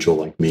individual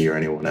like me or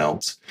anyone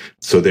else.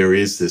 So there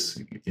is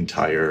this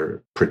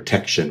entire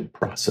protection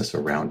process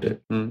around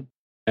it.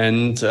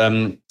 And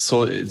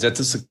so that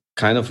is a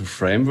kind of a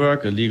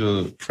framework, a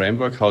legal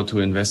framework, how to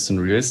invest in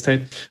real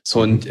estate.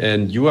 So,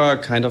 and you are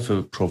kind of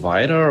a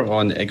provider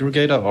or an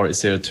aggregator, or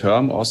is there a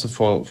term also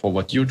for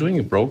what you're doing,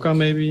 a broker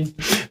maybe?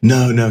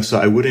 No. So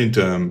I wouldn't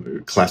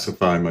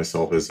classify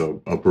myself as a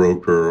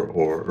broker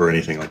or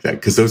anything like that,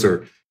 because those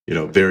are,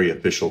 very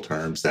official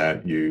terms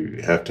that you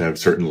have to have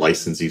certain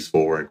licensees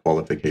for and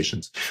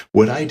qualifications.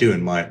 What I do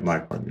and my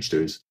partners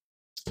do is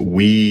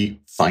we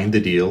find the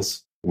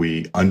deals,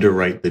 we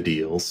underwrite the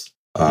deals.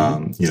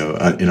 And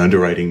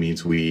underwriting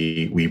means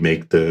we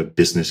make the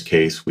business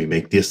case, we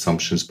make the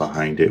assumptions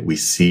behind it, we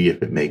see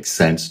if it makes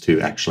sense to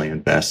actually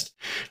invest.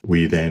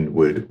 We then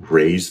would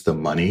raise the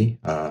money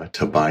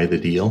to buy the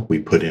deal. We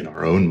put in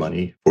our own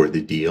money for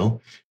the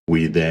deal.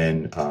 We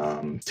then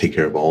take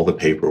care of all the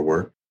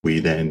paperwork. We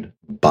then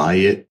buy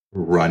it,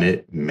 run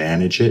it,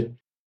 manage it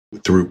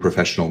through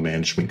professional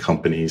management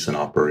companies and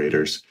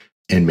operators,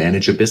 and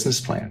manage a business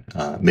plan.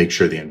 Make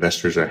sure the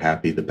investors are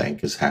happy, the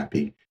bank is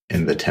happy,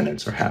 and the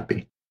tenants are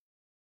happy.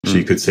 So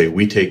you could say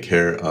we take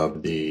care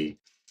of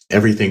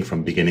everything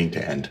from beginning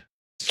to end.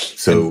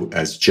 So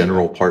as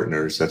general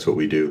partners, that's what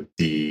we do.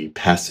 The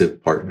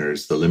passive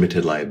partners, the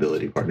limited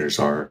liability partners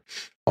are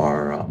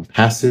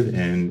passive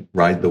and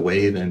ride the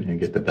wave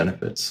and get the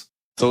benefits.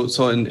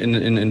 So in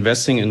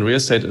investing in real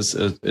estate,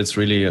 it's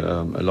really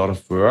a lot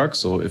of work.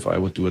 So if I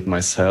would do it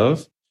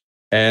myself,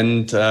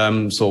 and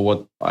so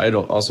what I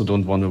also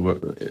don't want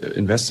to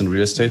invest in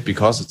real estate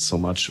because it's so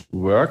much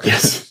work.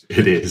 Yes,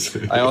 it is.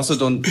 I also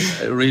don't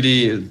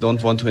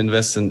want to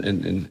invest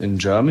in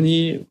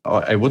Germany.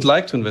 I would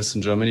like to invest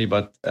in Germany,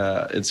 but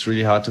it's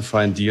really hard to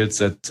find deals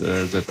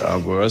that are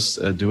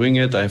worth doing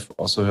it. I've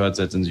also heard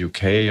that in the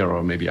UK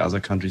or maybe other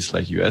countries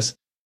like US,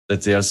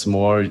 that there's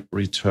more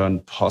return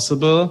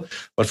possible.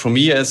 But for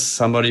me, as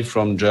somebody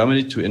from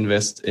Germany, to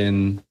invest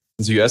in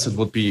the US, it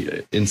would be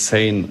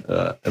insane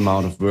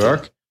amount of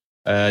work.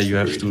 You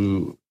have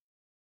to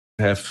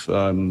have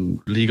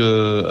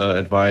legal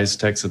advice,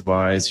 tax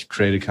advice, you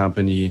create a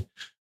company.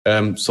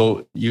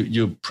 So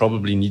you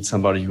probably need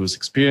somebody who's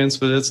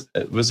experienced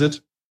with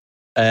it.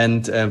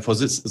 And for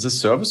this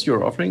service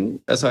you're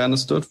offering, as I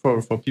understood,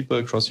 for people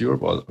across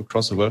Europe or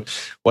across the world,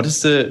 what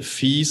is the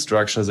fee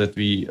structure that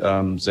we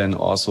then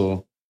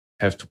also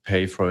have to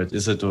pay for it?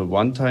 Is it a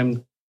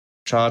one-time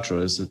charge,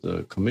 or is it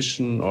a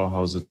commission, or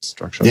how is it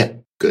structured? Yeah,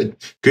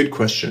 good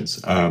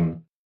questions.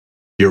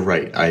 You're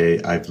right.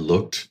 I've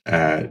looked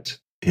at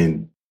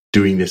in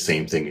doing the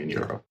same thing in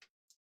Europe,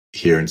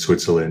 here in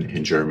Switzerland,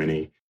 in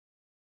Germany.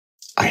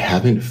 I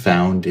haven't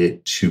found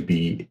it to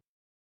be,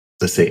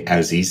 let's say,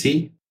 as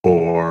easy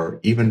or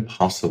even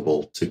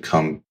possible to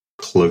come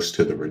close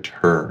to the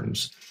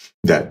returns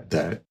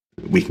that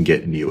we can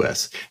get in the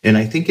US. And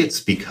I think it's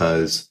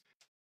because,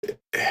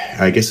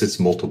 I guess it's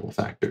multiple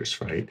factors,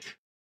 right?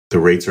 The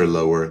rates are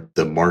lower,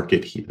 the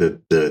market,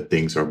 the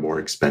things are more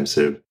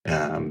expensive.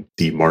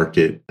 The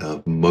market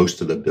of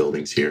most of the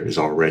buildings here is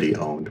already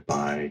owned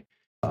by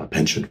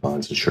pension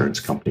funds, insurance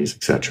companies,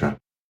 etc.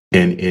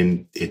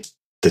 And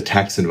the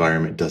tax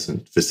environment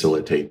doesn't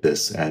facilitate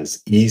this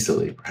as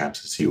easily,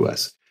 perhaps, as the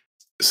U.S.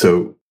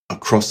 So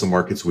across the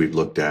markets we've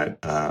looked at,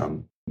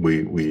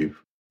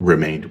 we've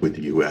remained with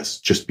the U.S.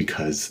 just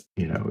because,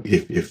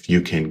 if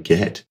you can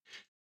get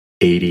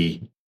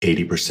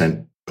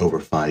 80% over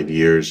 5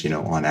 years,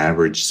 on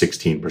average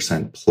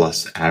 16%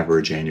 plus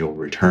average annual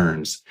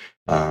returns,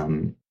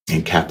 and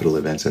capital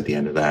events at the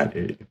end of that,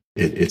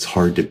 it's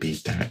hard to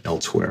beat that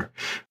elsewhere.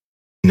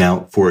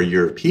 Now, for a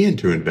European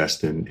to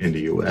invest in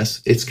the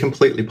U.S., it's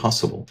completely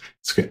possible.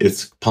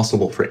 It's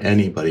possible for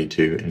anybody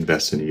to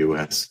invest in the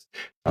U.S.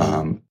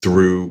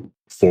 Through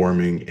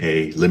forming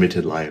a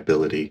limited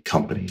liability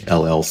company,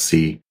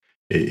 LLC,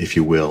 if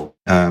you will.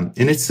 And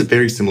it's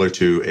very similar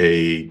to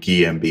a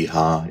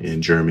GmbH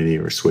in Germany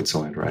or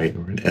Switzerland, right?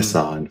 Or an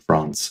SA in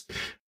France.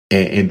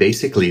 And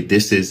basically,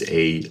 this is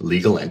a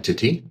legal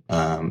entity.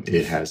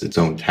 It has its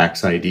own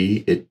tax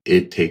ID.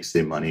 It takes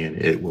the money and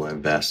it will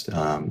invest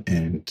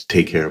and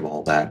take care of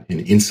all that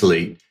and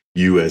insulate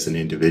you as an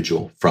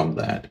individual from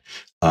that.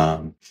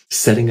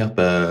 Setting up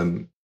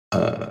an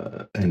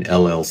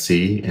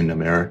LLC in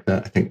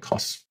America, I think,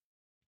 costs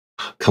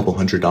a couple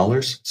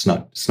 $100.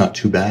 It's not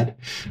too bad.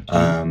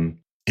 And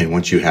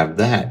once you have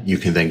that, you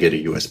can then get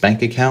a U.S.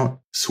 bank account,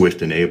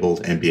 SWIFT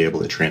enabled, and be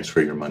able to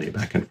transfer your money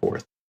back and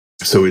forth.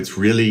 So it's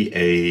really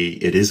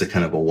it is a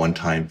kind of a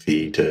one-time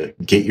fee to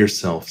get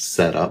yourself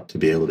set up to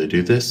be able to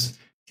do this.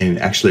 And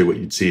actually what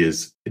you'd see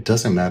is it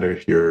doesn't matter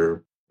if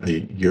you're a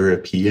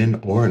European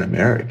or an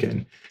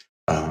American.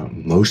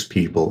 Most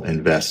people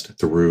invest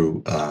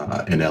through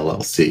an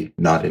LLC,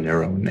 not in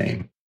their own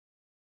name.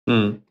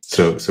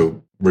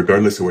 So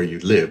regardless of where you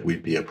live,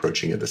 we'd be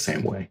approaching it the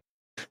same way.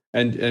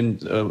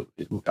 And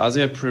are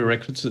there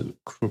prerequisites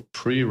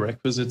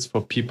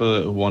for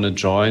people who want to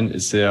join?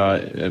 Is there?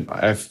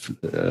 I've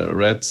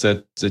read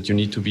that you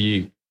need to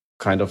be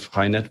kind of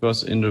high net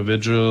worth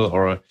individual,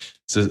 or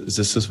is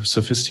this a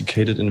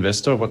sophisticated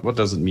investor? What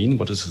does it mean?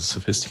 What is a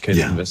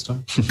sophisticated investor?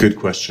 Good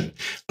question.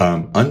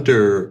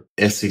 Under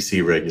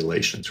SEC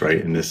regulations,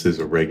 right, and this is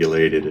a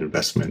regulated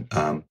investment.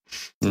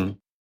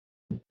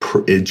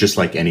 Just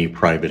like any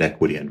private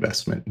equity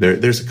investment,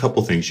 there's a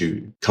couple things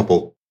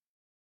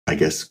I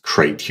guess,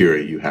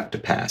 criteria you have to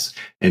pass.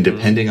 And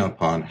depending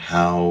upon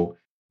how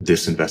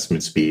this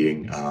investment's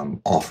being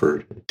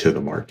offered to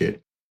the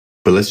market.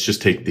 But let's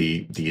just take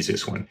the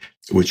easiest one,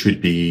 which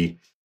would be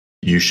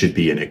you should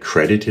be an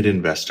accredited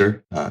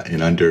investor.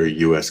 And under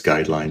U.S.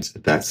 guidelines,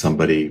 that's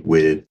somebody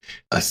with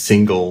a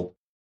single,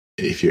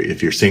 if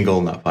you're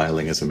single, not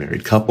filing as a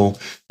married couple,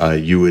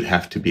 you would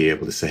have to be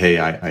able to say, hey,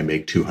 I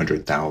make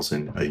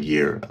 $200,000 a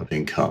year of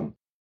income.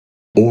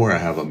 Or I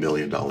have $1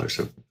 million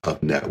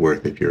of net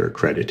worth if you're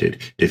accredited.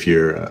 If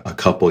you're a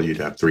couple, you'd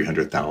have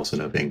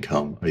 $300,000 of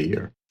income a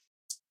year.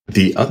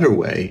 The other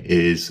way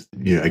is,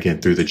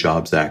 again, through the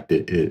Jobs Act,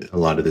 a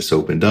lot of this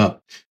opened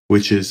up,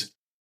 which is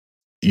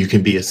you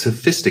can be a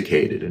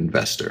sophisticated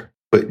investor,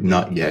 but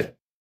not yet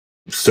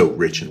so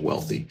rich and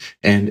wealthy.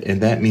 And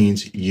that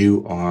means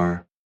you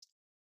are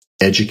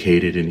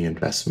educated in the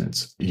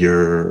investments.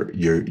 You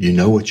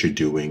know what you're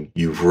doing.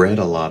 You've read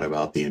a lot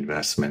about the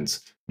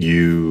investments.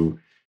 You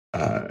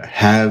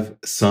have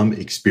some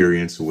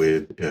experience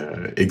with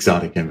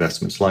exotic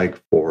investments like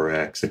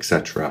Forex,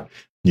 etc.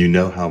 You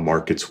know how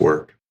markets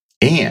work,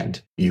 and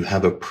you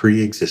have a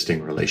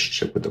pre-existing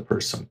relationship with the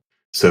person.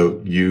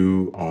 So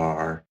you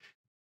are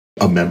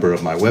a member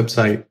of my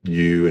website.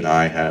 You and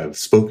I have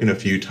spoken a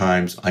few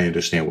times. I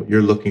understand what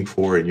you're looking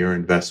for in your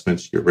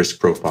investments, your risk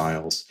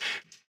profiles.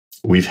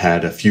 We've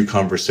had a few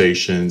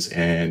conversations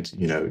and,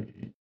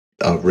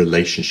 a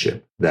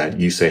relationship that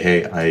you say,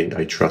 hey,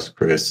 I trust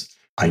Chris.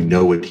 I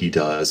know what he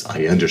does.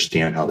 I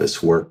understand how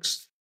this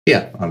works.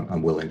 Yeah,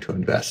 I'm willing to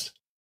invest.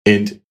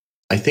 And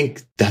I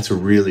think that's a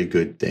really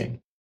good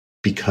thing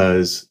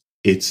because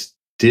it's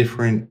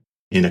different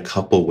in a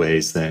couple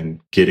ways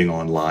than getting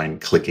online,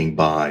 clicking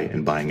buy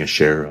and buying a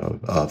share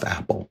of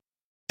Apple.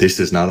 This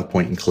is not a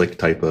point and click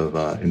type of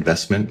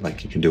investment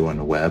like you can do on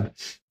the web.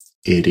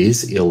 It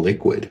is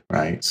illiquid,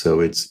 right?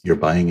 So you're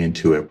buying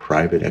into a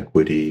private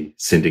equity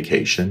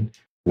syndication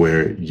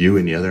where you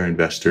and the other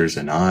investors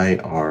and I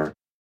are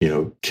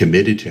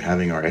committed to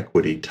having our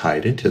equity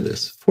tied into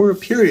this for a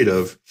period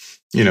of,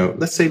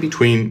 let's say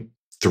between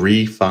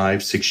 3,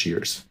 5, 6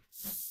 years.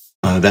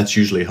 That's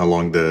usually how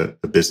long the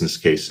business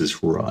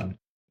cases run.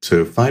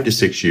 So 5 to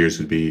 6 years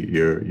would be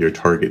your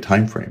target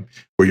time frame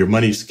where your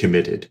money's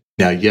committed.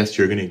 Now, yes,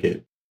 you're going to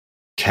get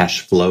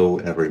cash flow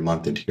every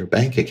month into your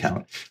bank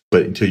account,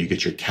 but until you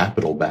get your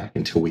capital back,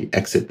 until we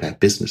exit that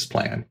business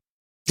plan,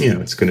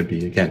 it's going to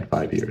be, again,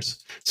 5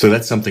 years. So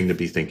that's something to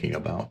be thinking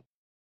about.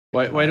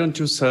 Why don't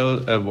you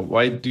sell?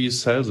 Why do you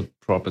sell the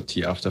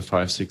property after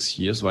 5, 6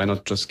 years? Why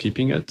not just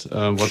keeping it?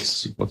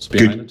 What's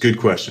behind it? Good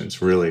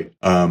questions, really.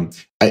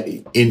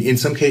 In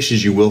some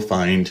cases, you will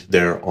find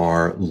there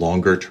are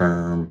longer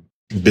term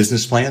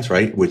business plans,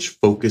 right, which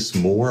focus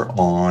more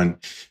on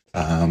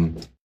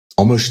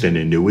almost an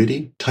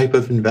annuity type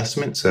of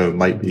investment. So it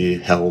might be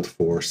held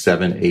for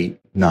 7, 8,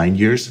 9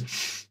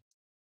 years.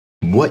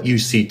 What you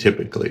see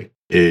typically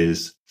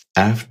is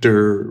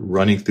after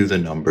running through the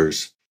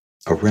numbers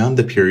around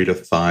the period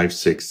of 5,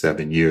 6,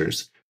 7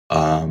 years,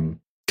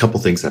 couple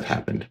things have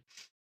happened.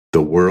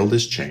 The world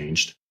has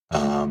changed.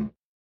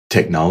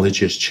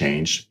 Technology has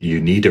changed. You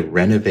need to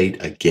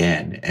renovate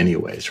again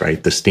anyways,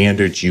 right? The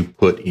standards you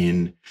put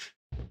in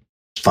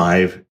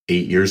 5,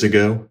 8 years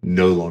ago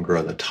no longer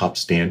are the top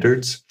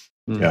standards.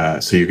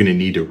 So you're going to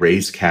need to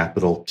raise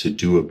capital to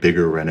do a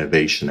bigger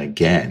renovation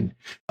again,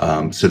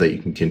 so that you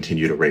can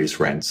continue to raise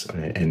rents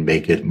and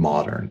make it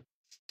modern.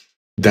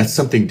 That's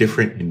something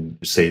different in,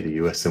 say, the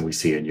US than we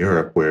see in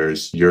Europe,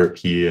 whereas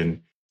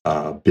European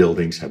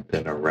buildings have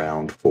been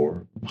around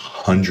for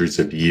hundreds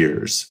of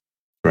years,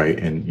 right?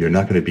 And you're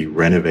not going to be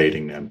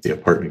renovating them. The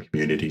apartment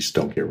communities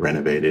don't get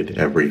renovated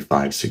every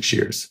 5, 6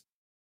 years.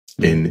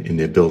 In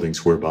the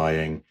buildings we're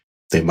buying,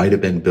 they might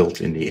have been built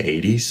in the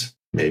 80s,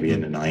 maybe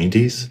in the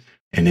 90s,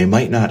 and they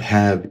might not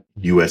have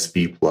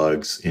USB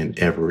plugs in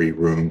every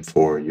room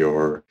for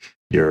your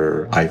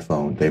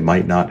iPhone. They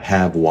might not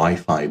have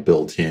Wi-Fi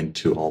built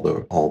into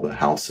all the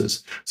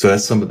houses. So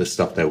that's some of the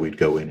stuff that we'd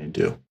go in and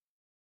do.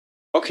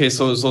 Okay,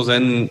 so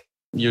then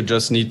you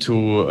just need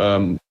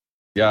to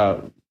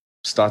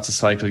start the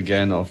cycle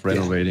again of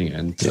renovating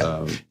and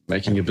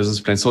making a business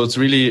plan. So it's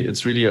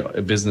really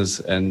a business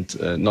and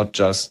not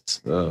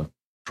just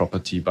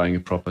buying a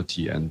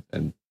property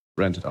and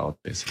rent it out,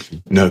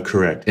 basically. No,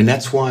 correct. And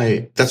that's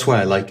why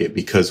I like it,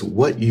 because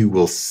what you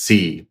will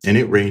see, and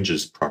it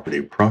ranges property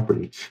to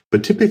property,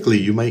 but typically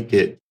you might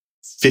get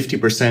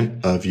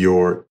 50% of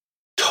your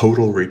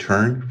total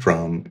return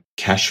from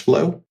cash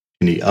flow,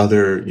 and the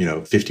other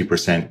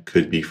 50%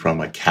 could be from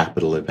a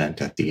capital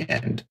event at the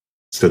end.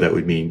 So that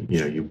would mean,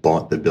 you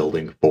bought the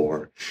building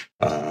for,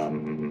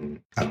 10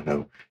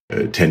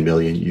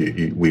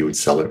 million. We would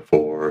sell it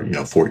for,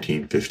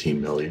 14,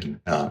 15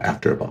 million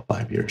after about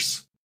 5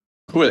 years.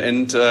 Cool.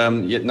 And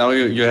now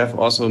you have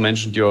also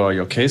mentioned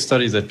your case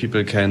study that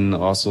people can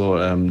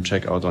also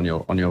check out on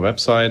your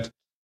website.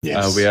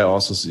 Yes. Where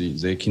also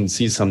they can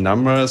see some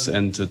numbers,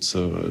 and it's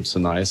a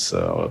nice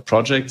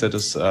project that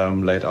is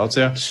laid out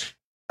there.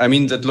 I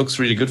mean, that looks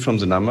really good from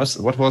the numbers.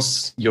 What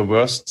was your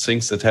worst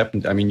things that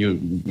happened? I mean, you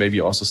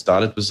maybe also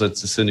started with the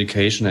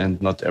syndication,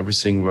 and not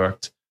everything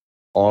worked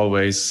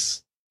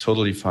always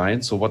totally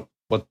fine. So what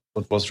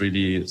was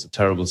really the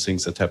terrible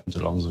things that happened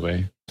along the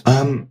way?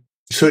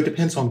 So it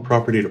depends on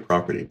property to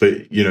property.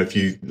 But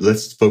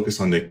let's focus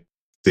on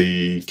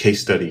the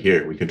case study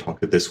here. We can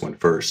talk to this one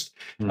first.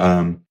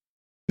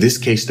 This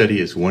case study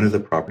is one of the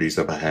properties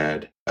that I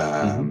had.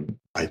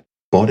 I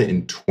bought it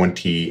in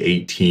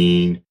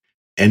 2018.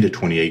 End of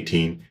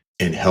 2018,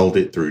 and held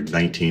it through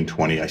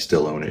 1920. I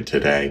still own it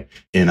today.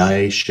 And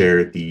I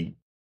shared the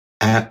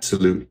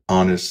absolute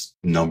honest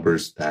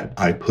numbers that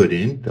I put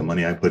in, the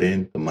money I put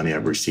in, the money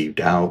I've received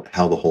out,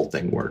 how the whole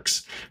thing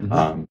works.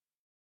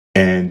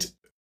 And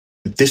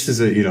this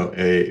is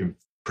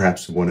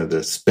perhaps one of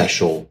the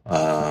special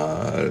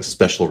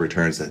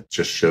returns that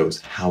just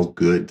shows how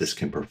good this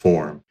can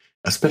perform,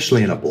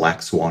 especially in a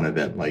black swan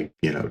event like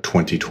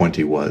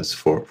 2020 was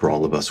for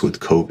all of us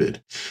with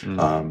COVID.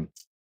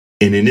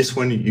 And in this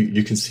one,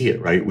 you can see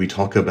it, right? We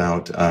talk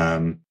about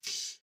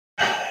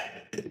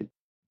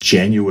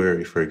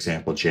January, for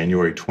example,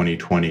 January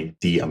 2020,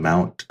 the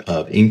amount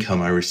of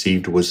income I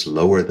received was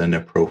lower than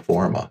a pro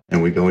forma.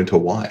 And we go into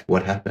why,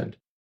 what happened.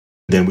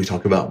 Then we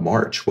talk about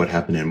March, what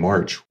happened in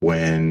March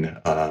when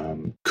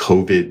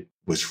COVID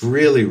was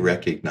really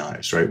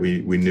recognized, right?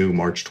 We knew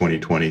March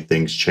 2020,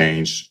 things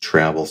changed,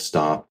 travel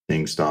stopped,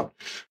 things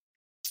stopped,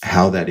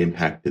 how that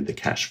impacted the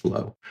cash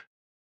flow.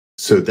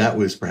 So that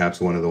was perhaps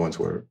one of the ones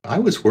where I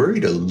was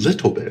worried a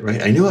little bit,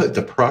 right? I knew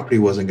the property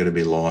wasn't going to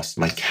be lost.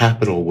 My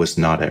capital was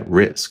not at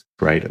risk,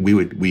 right?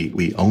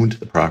 We owned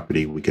the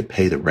property. We could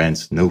pay the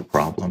rents, no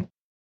problem.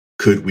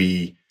 Could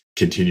we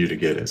continue to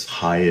get as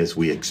high as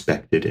we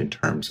expected in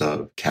terms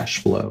of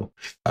cash flow,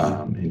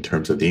 in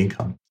terms of the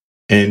income?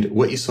 And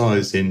what you saw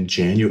is in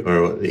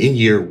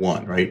year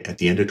one, right? At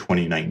the end of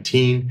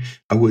 2019,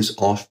 I was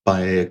off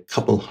by a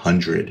couple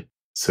hundred.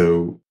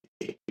 So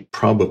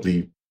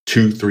probably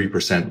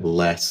 2-3%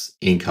 less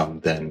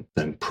income than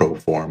pro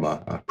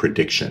forma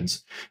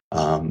predictions.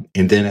 And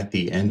then at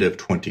the end of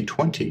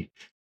 2020,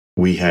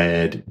 we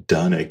had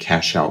done a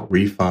cash out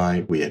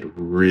refi. We had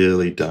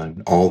really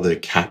done all the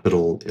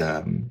capital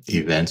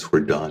events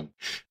were done.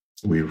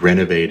 We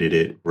renovated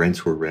it.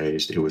 Rents were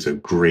raised. It was a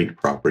great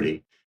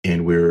property.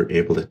 And we were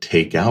able to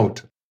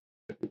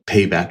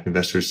pay back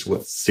investors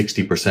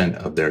 60%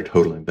 of their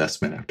total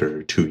investment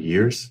after 2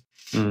 years.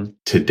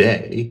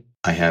 Today,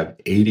 I have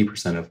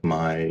 80% of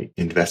my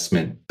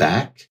investment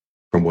back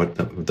from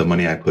what the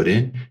money I put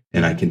in,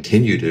 and I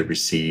continue to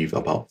receive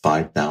about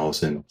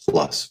 5,000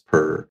 plus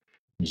per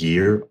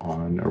year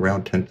on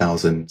around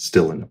 10,000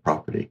 still in the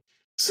property.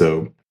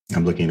 So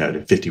I'm looking at a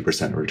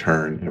 50%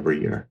 return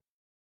every year.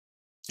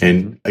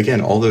 And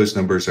again, all those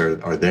numbers are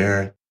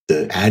there.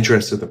 The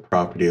address of the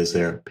property is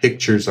there.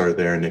 Pictures are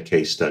there in the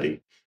case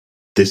study.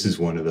 This is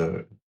one of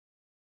the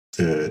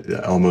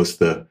almost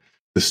the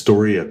the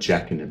story of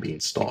Jack and the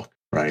Beanstalk,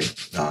 right?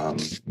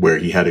 Where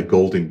he had a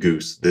golden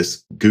goose.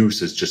 This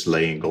goose is just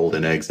laying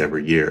golden eggs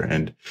every year.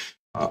 And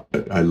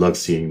I love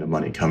seeing the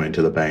money come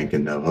into the bank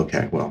and know,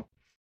 okay, well,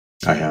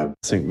 I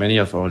think many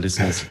of our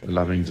listeners are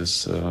loving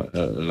this,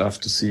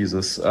 love to see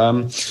this.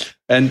 And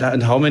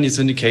how many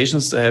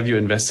syndications have you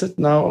invested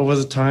now over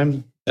the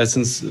time?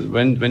 Since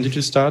when did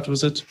you start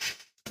with it?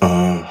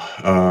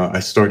 I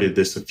started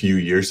this a few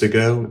years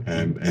ago,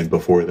 and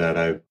before that,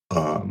 I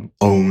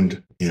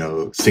owned,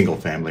 single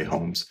family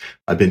homes.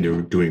 I've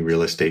been doing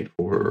real estate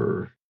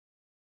for,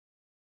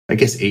 I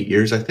guess, 8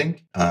 years. I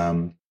think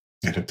I'd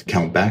have to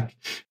count back.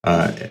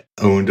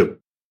 Owned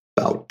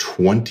about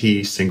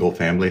 20 single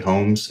family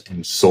homes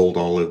and sold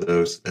all of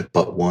those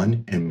but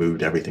one and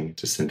moved everything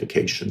into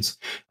syndications.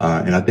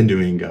 And I've been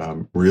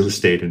doing real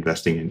estate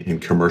investing in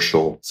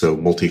commercial, so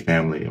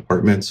multifamily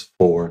apartments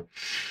for,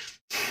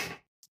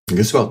 I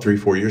guess, about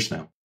 3-4 years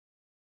now.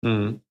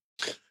 Mm.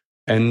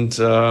 And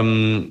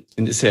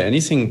is there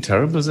anything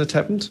terrible that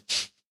happened?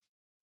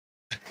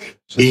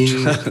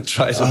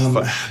 Try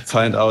to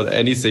find out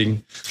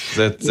anything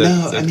that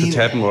could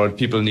happen or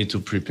people need to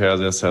prepare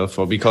themselves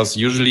for, because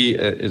usually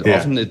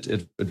often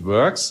it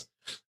works,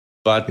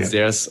 but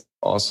there's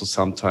also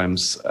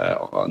sometimes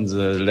on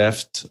the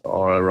left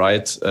or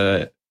right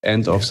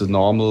end of the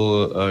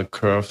normal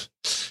curve,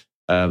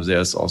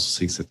 there's also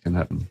things that can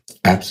happen.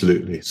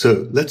 Absolutely.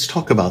 So let's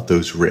talk about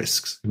those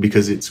risks,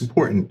 because it's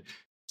important.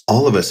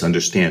 All of us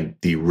understand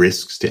the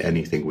risks to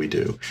anything we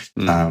do.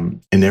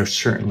 And there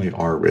certainly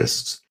are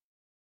risks.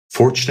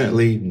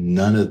 Fortunately,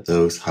 none of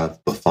those have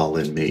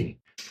befallen me.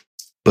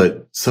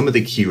 But some of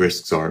the key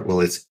risks are, well,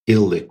 it's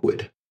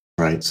illiquid,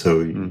 right?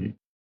 So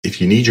if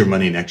you need your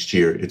money next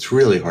year, it's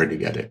really hard to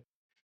get it.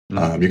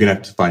 You're going to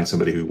have to find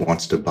somebody who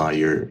wants to buy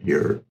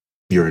your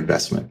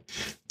investment.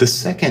 The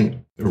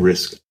second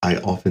risk I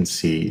often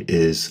see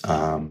is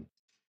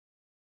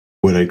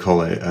what I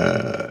call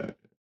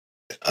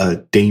a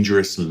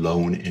dangerous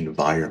loan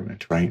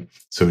environment, right?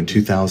 So in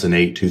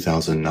 2008,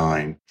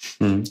 2009,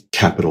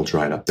 capital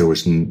dried up.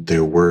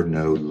 There were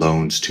no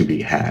loans to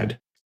be had.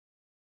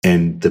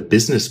 And the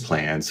business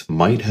plans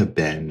might have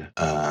been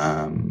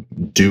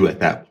due at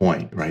that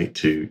point, right?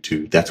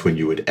 That's when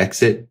you would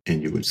exit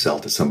and you would sell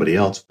to somebody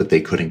else, but they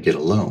couldn't get a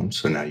loan.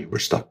 So now you were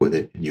stuck with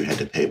it and you had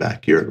to pay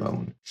back your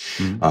loan.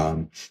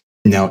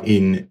 Now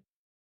in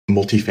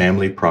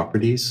multifamily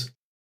properties,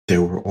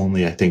 there were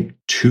only, I think,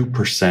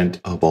 2%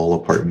 of all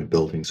apartment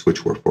buildings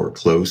which were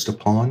foreclosed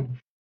upon,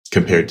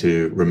 compared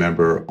to,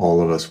 remember,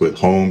 all of us with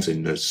homes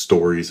and the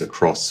stories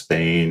across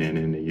Spain and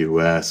in the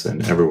US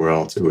and everywhere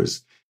else. It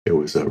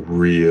was a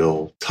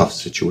real tough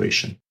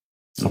situation.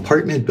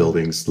 Apartment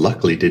buildings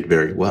luckily did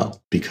very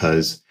well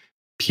because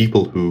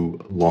people who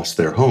lost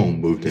their home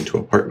moved into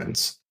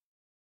apartments.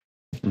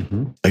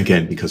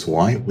 Again, because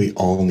why? We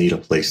all need a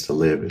place to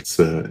live.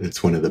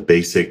 It's one of the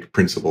basic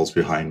principles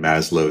behind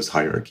Maslow's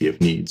hierarchy of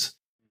needs.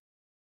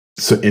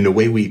 So in the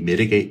way we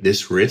mitigate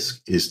this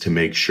risk is to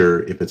make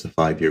sure, if it's a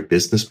 5-year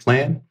business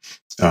plan,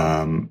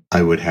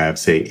 I would have,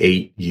 say,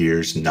 8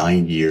 years,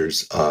 9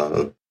 years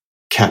of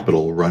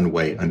capital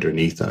runway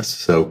underneath us.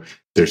 So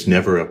there's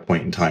never a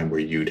point in time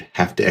where you'd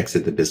have to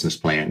exit the business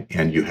plan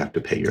and you have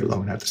to pay your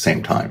loan at the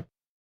same time.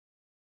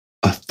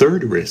 A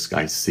third risk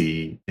I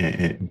see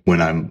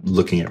when I'm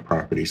looking at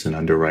properties and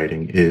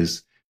underwriting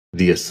is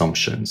the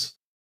assumptions.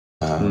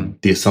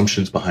 The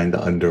assumptions behind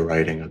the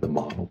underwriting of the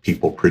model.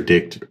 People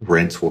predict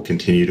rents will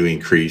continue to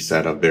increase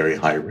at a very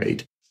high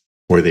rate,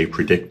 or they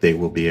predict they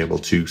will be able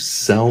to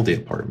sell the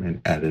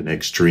apartment at an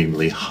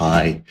extremely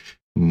high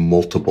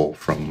multiple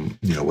from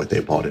what they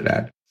bought it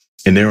at.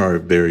 And there are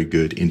very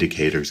good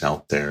indicators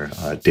out there,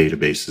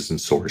 databases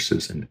and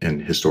sources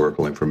and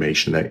historical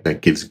information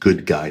that gives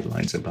good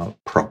guidelines about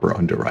proper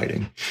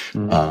underwriting.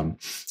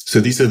 So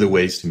these are the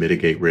ways to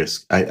mitigate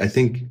risk. I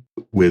think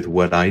with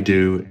what I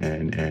do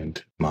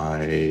and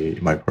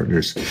my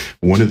partners,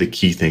 one of the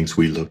key things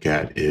we look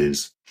at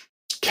is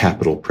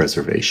capital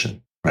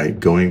preservation, right?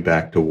 Going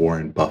back to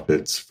Warren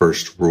Buffett's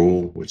first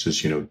rule, which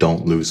is,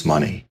 don't lose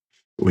money.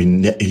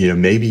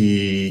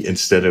 Maybe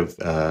instead of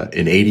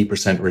an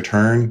 80%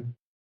 return,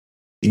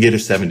 you get a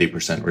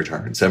 70%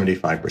 return,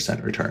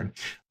 75% return.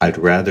 I'd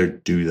rather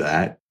do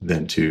that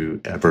than to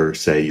ever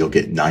say you'll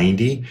get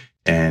 90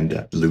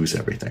 and lose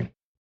everything.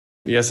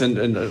 Yes,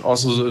 and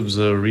also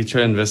the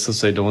retail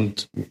investors, they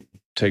don't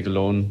take a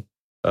loan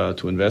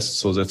to invest,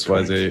 so that's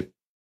why there's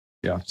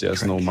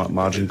Correct. No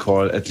margin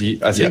call at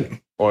least. I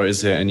think, or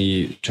is there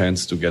any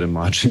chance to get a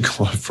margin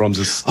call from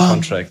this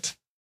contract?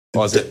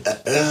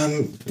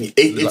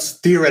 It's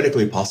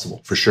theoretically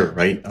possible, for sure,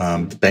 right?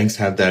 The banks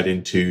have that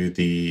into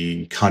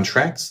the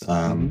contracts,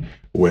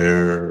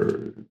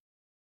 where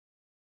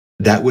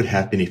that would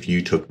happen if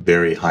you took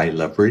very high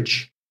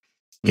leverage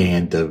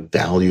and the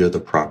value of the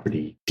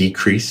property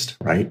decreased,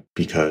 right?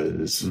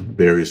 Because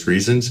various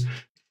reasons,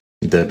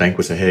 the bank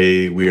would say,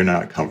 hey, we are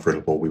not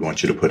comfortable. We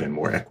want you to put in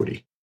more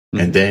equity.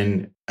 And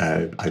then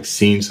I've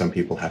seen some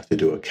people have to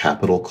do a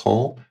capital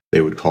call. They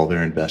would call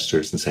their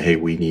investors and say, hey,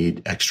 we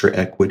need extra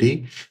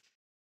equity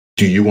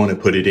do you want to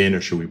put it in,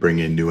 or should we bring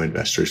in new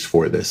investors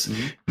for this?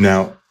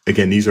 Now,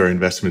 again, these are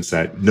investments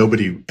that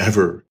nobody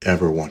ever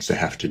wants to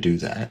have to do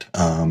that.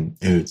 And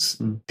it's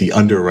the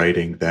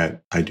underwriting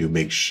that I do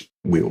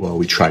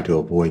we try to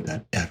avoid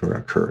that ever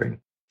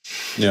occurring.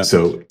 Yeah.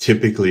 So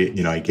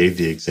typically, I gave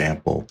the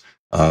example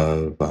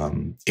of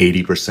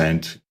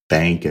 80%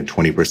 bank and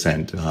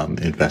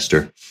 20%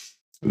 investor.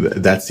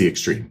 That's the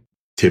extreme.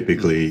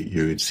 Typically,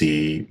 you would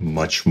see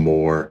much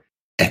more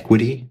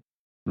equity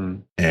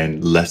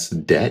and less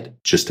debt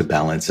just to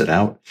balance it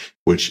out,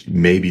 which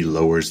maybe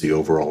lowers the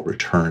overall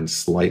return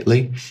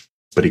slightly,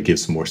 but it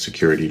gives more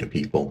security to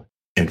people.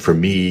 And for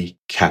me,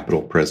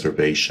 capital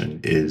preservation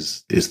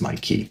is my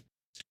key.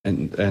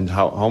 And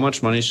how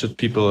much money should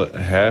people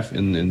have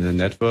in the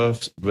net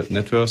worth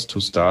to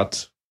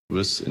start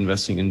with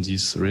investing in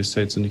these real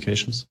estate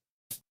syndications?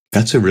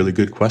 That's a really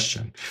good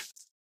question.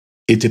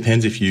 It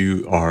depends. If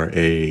you are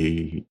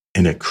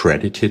an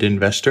accredited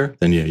investor,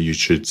 then you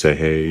should say,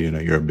 hey,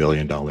 you're $1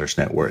 million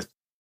net worth.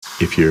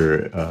 If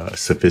you're a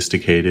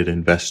sophisticated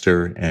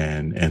investor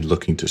and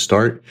looking to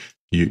start,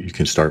 you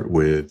can start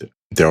with,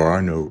 there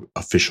are no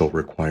official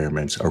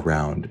requirements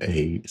around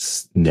a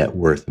net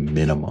worth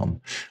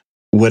minimum.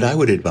 What I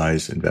would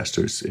advise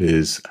investors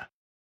is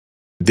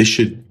this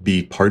should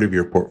be part of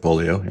your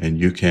portfolio, and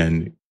you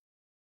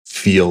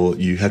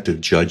have to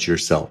judge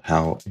yourself,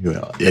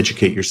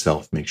 educate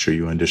yourself, make sure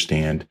you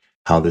understand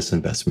how this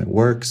investment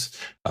works,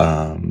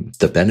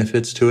 the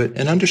benefits to it,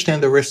 and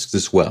understand the risks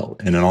as well.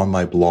 And on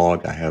my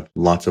blog, I have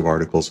lots of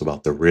articles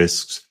about the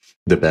risks,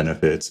 the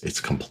benefits.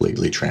 It's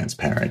completely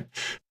transparent.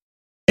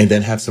 And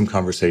then have some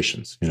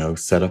conversations,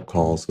 set up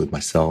calls with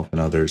myself and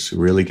others,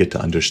 really get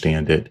to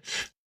understand it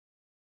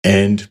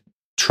and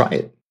try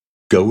it.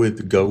 Go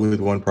with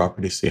one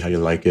property, see how you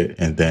like it,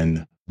 and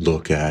then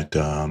look at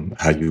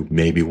how you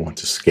maybe want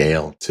to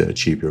scale to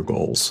achieve your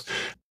goals.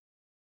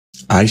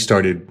 I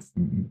started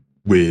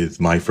with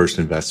my first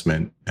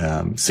investment,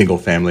 single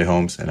family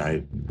homes, and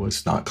I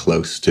was not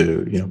close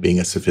to being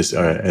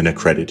an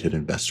accredited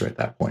investor at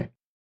that point.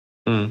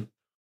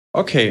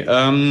 Okay,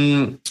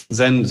 then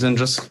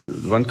just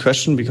one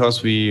question,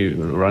 because we're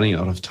running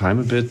out of time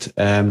a bit.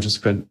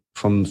 Just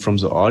from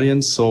the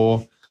audience.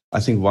 So I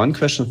think one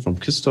question from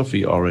Christoph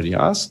we already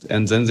asked,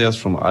 and then there's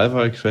from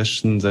Alva a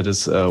question that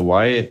is,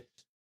 why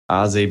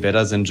are they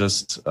better than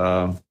just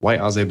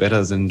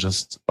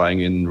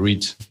buying in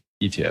REIT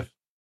ETF?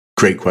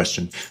 Great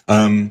question.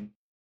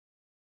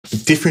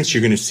 Difference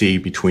you're going to see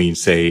between,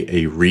 say,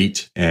 a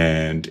REIT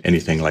and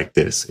anything like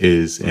this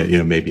is,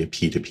 maybe a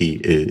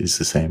P2P is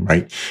the same,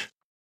 right?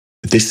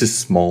 This is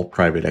small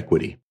private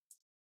equity.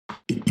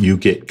 You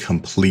get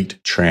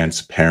complete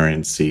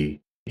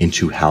transparency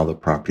into how the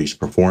property is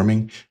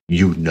performing.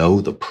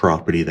 The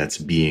property that's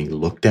being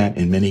looked at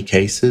in many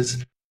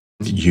cases.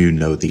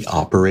 The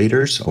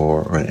operators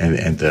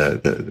and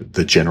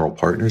the general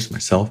partners,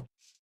 myself.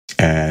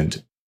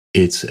 And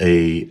it's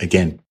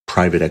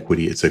private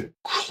equity. It's a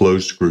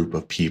closed group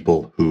of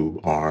people who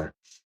are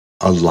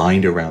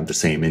aligned around the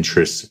same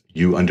interests.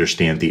 You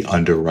understand the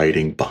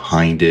underwriting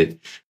behind it,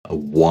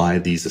 why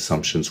these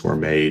assumptions were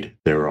made.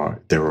 There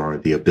are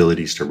the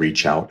abilities to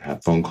reach out,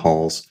 have phone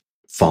calls,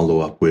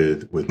 follow up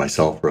with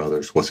myself or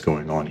others. What's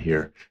going on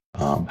here?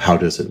 How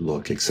does it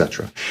look,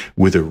 etc.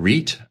 With a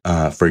REIT,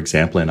 for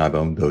example, and I've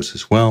owned those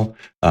as well.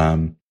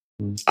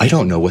 I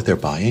don't know what they're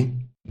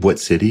buying, what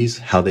cities,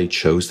 how they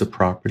chose the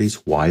properties,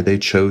 why they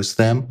chose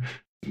them.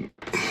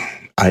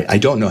 I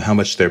don't know how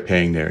much they're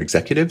paying their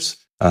executives,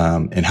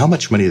 and how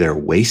much money they're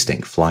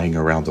wasting flying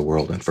around the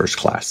world in first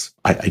class.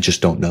 I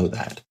just don't know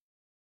that.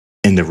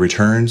 And the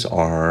returns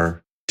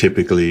are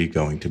typically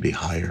going to be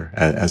higher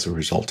as a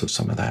result of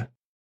some of that.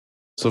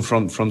 So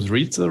from the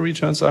REITs, the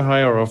returns are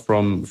higher, or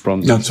from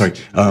from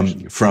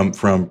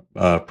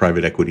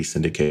private equity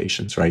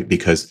syndications, right?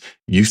 Because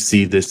you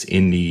see this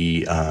in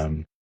the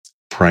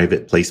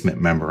private placement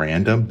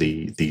memorandum,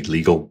 the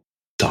legal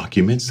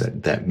documents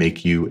that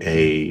make you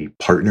a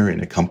partner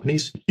in a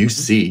companies. You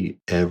see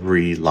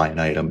every line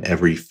item,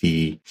 every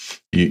fee.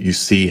 You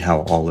see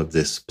how all of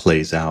this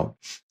plays out,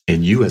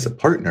 and you as a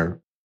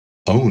partner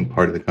own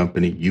part of the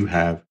company.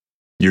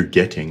 You're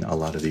getting a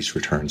lot of these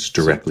returns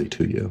directly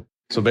to you.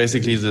 So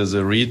basically,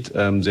 the REIT,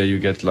 there you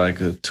get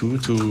like a 2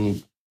 to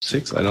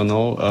 6, I don't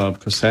know,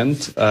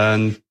 %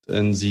 and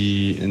in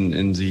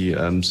the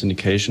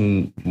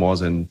syndication more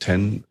than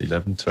 10,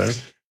 11,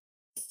 12.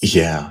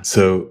 Yeah.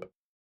 So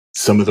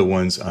some of the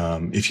ones,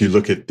 if you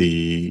look at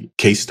the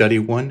case study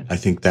one, I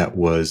think that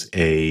was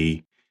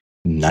a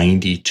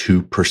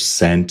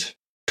 92%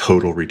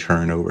 total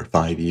return over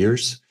 5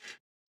 years.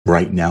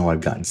 Right now,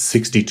 I've gotten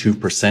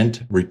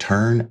 62%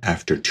 return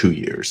after 2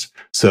 years.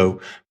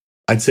 So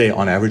I'd say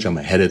on average, I'm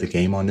ahead of the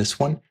game on this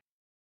one.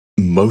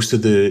 Most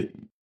of the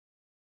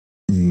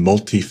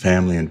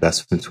multifamily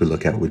investments we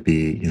look at would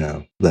be,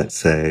 let's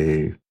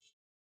say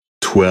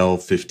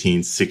 12,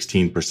 15,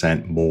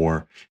 16%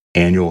 more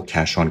annual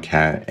cash on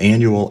cash,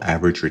 annual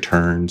average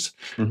returns,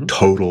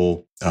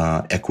 total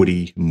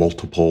equity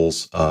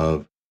multiples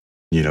of,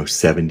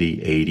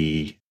 70,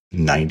 80,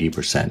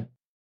 90%.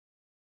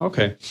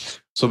 Okay.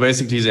 So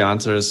basically the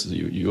answer is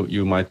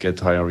you might get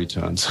higher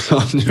returns.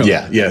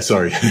 Yeah,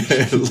 sorry.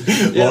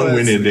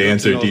 Long-winded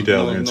answer,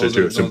 detailed answer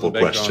to a simple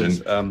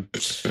question.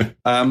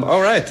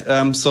 All right.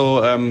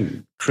 So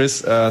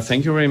Chris,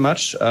 thank you very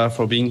much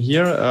for being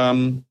here.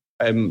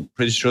 I'm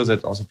pretty sure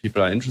that also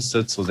people are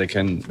interested, so they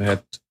can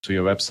head to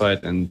your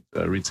website and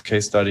read the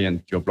case study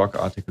and your blog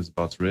articles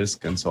about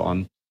risk and so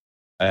on.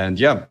 And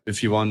yeah,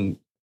 if you want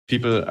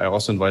people, I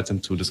also invite them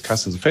to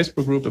discuss in the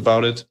Facebook group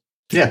about it.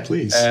 Yeah,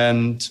 please.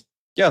 And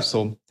yeah,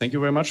 so thank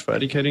you very much for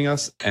educating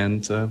us,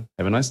 and have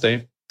a nice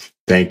day.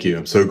 Thank you.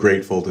 I'm so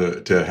grateful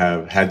to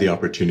have had the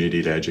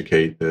opportunity to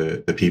educate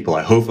the people.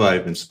 I hope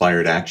I've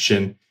inspired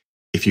action.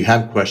 If you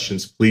have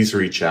questions, please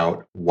reach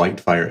out,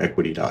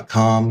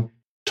 whitefireequity.com.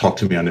 Talk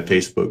to me on the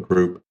Facebook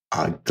group.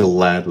 I'd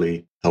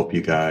gladly help you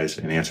guys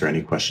and answer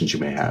any questions you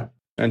may have.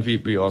 And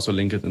we also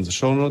link it in the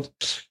show note.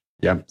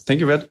 Yeah,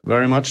 thank you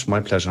very much. My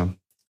pleasure.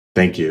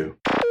 Thank you.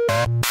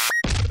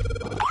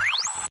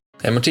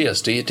 Hey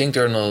Matthias, do you think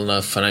there are not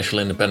enough financial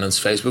independence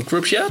Facebook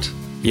groups yet?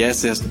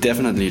 Yes, there's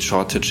definitely a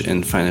shortage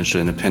in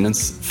financial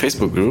independence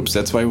Facebook groups.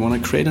 That's why we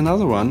want to create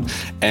another one.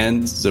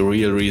 And the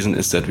real reason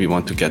is that we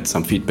want to get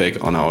some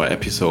feedback on our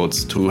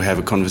episodes, to have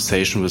a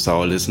conversation with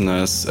our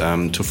listeners,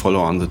 to follow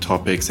on the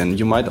topics. And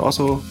you might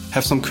also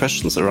have some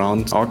questions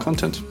around our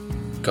content.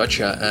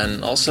 Gotcha.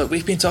 And also,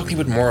 we've been talking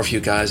with more of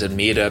you guys at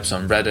meetups,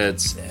 on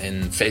Reddit,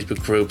 in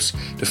Facebook groups.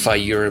 The FI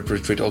Europe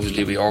retreat,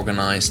 obviously, we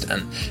organized.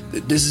 And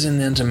this is in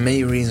the end the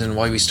main reason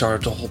why we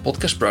started the whole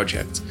podcast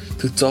project.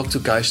 To talk to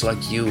guys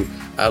like you,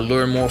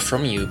 learn more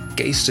from you,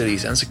 case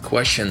studies, answer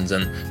questions,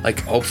 and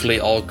hopefully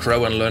all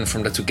grow and learn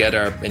from that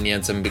together in the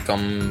end and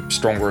become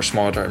stronger,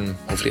 smarter, and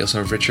hopefully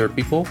also richer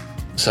people.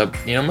 So,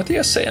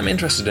 Matthias, say I'm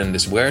interested in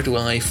this. Where do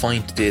I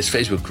find this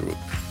Facebook group?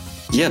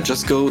 Yeah,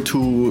 just go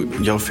to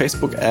your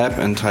Facebook app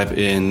and type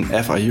in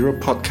FI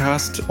Europe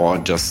podcast, or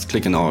just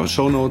click in our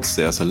show notes.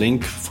 There's a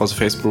link for the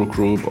Facebook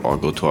group, or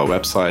go to our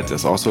website.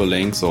 There's also a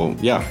link. So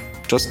yeah,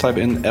 just type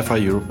in FI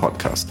Europe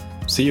podcast.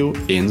 See you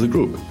in the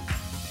group.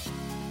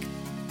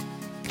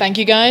 Thank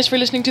you guys for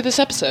listening to this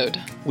episode.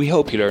 We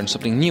hope you learned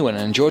something new and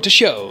enjoyed the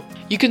show.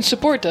 You can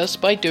support us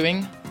by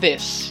doing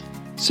this: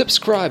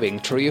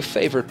 subscribing through your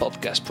favorite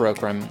podcast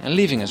program and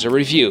leaving us a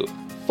review.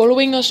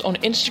 Following us on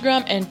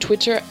Instagram and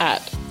Twitter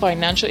at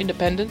Financial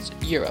Independence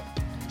Europe.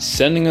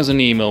 Sending us an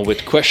email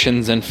with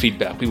questions and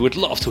feedback. We would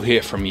love to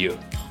hear from you.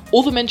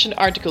 All the mentioned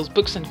articles,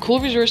 books and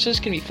cool resources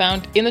can be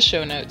found in the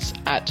show notes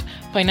at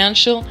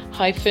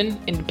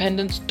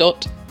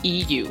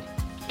financial-independence.eu.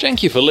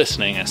 Thank you for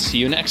listening and see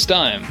you next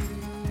time.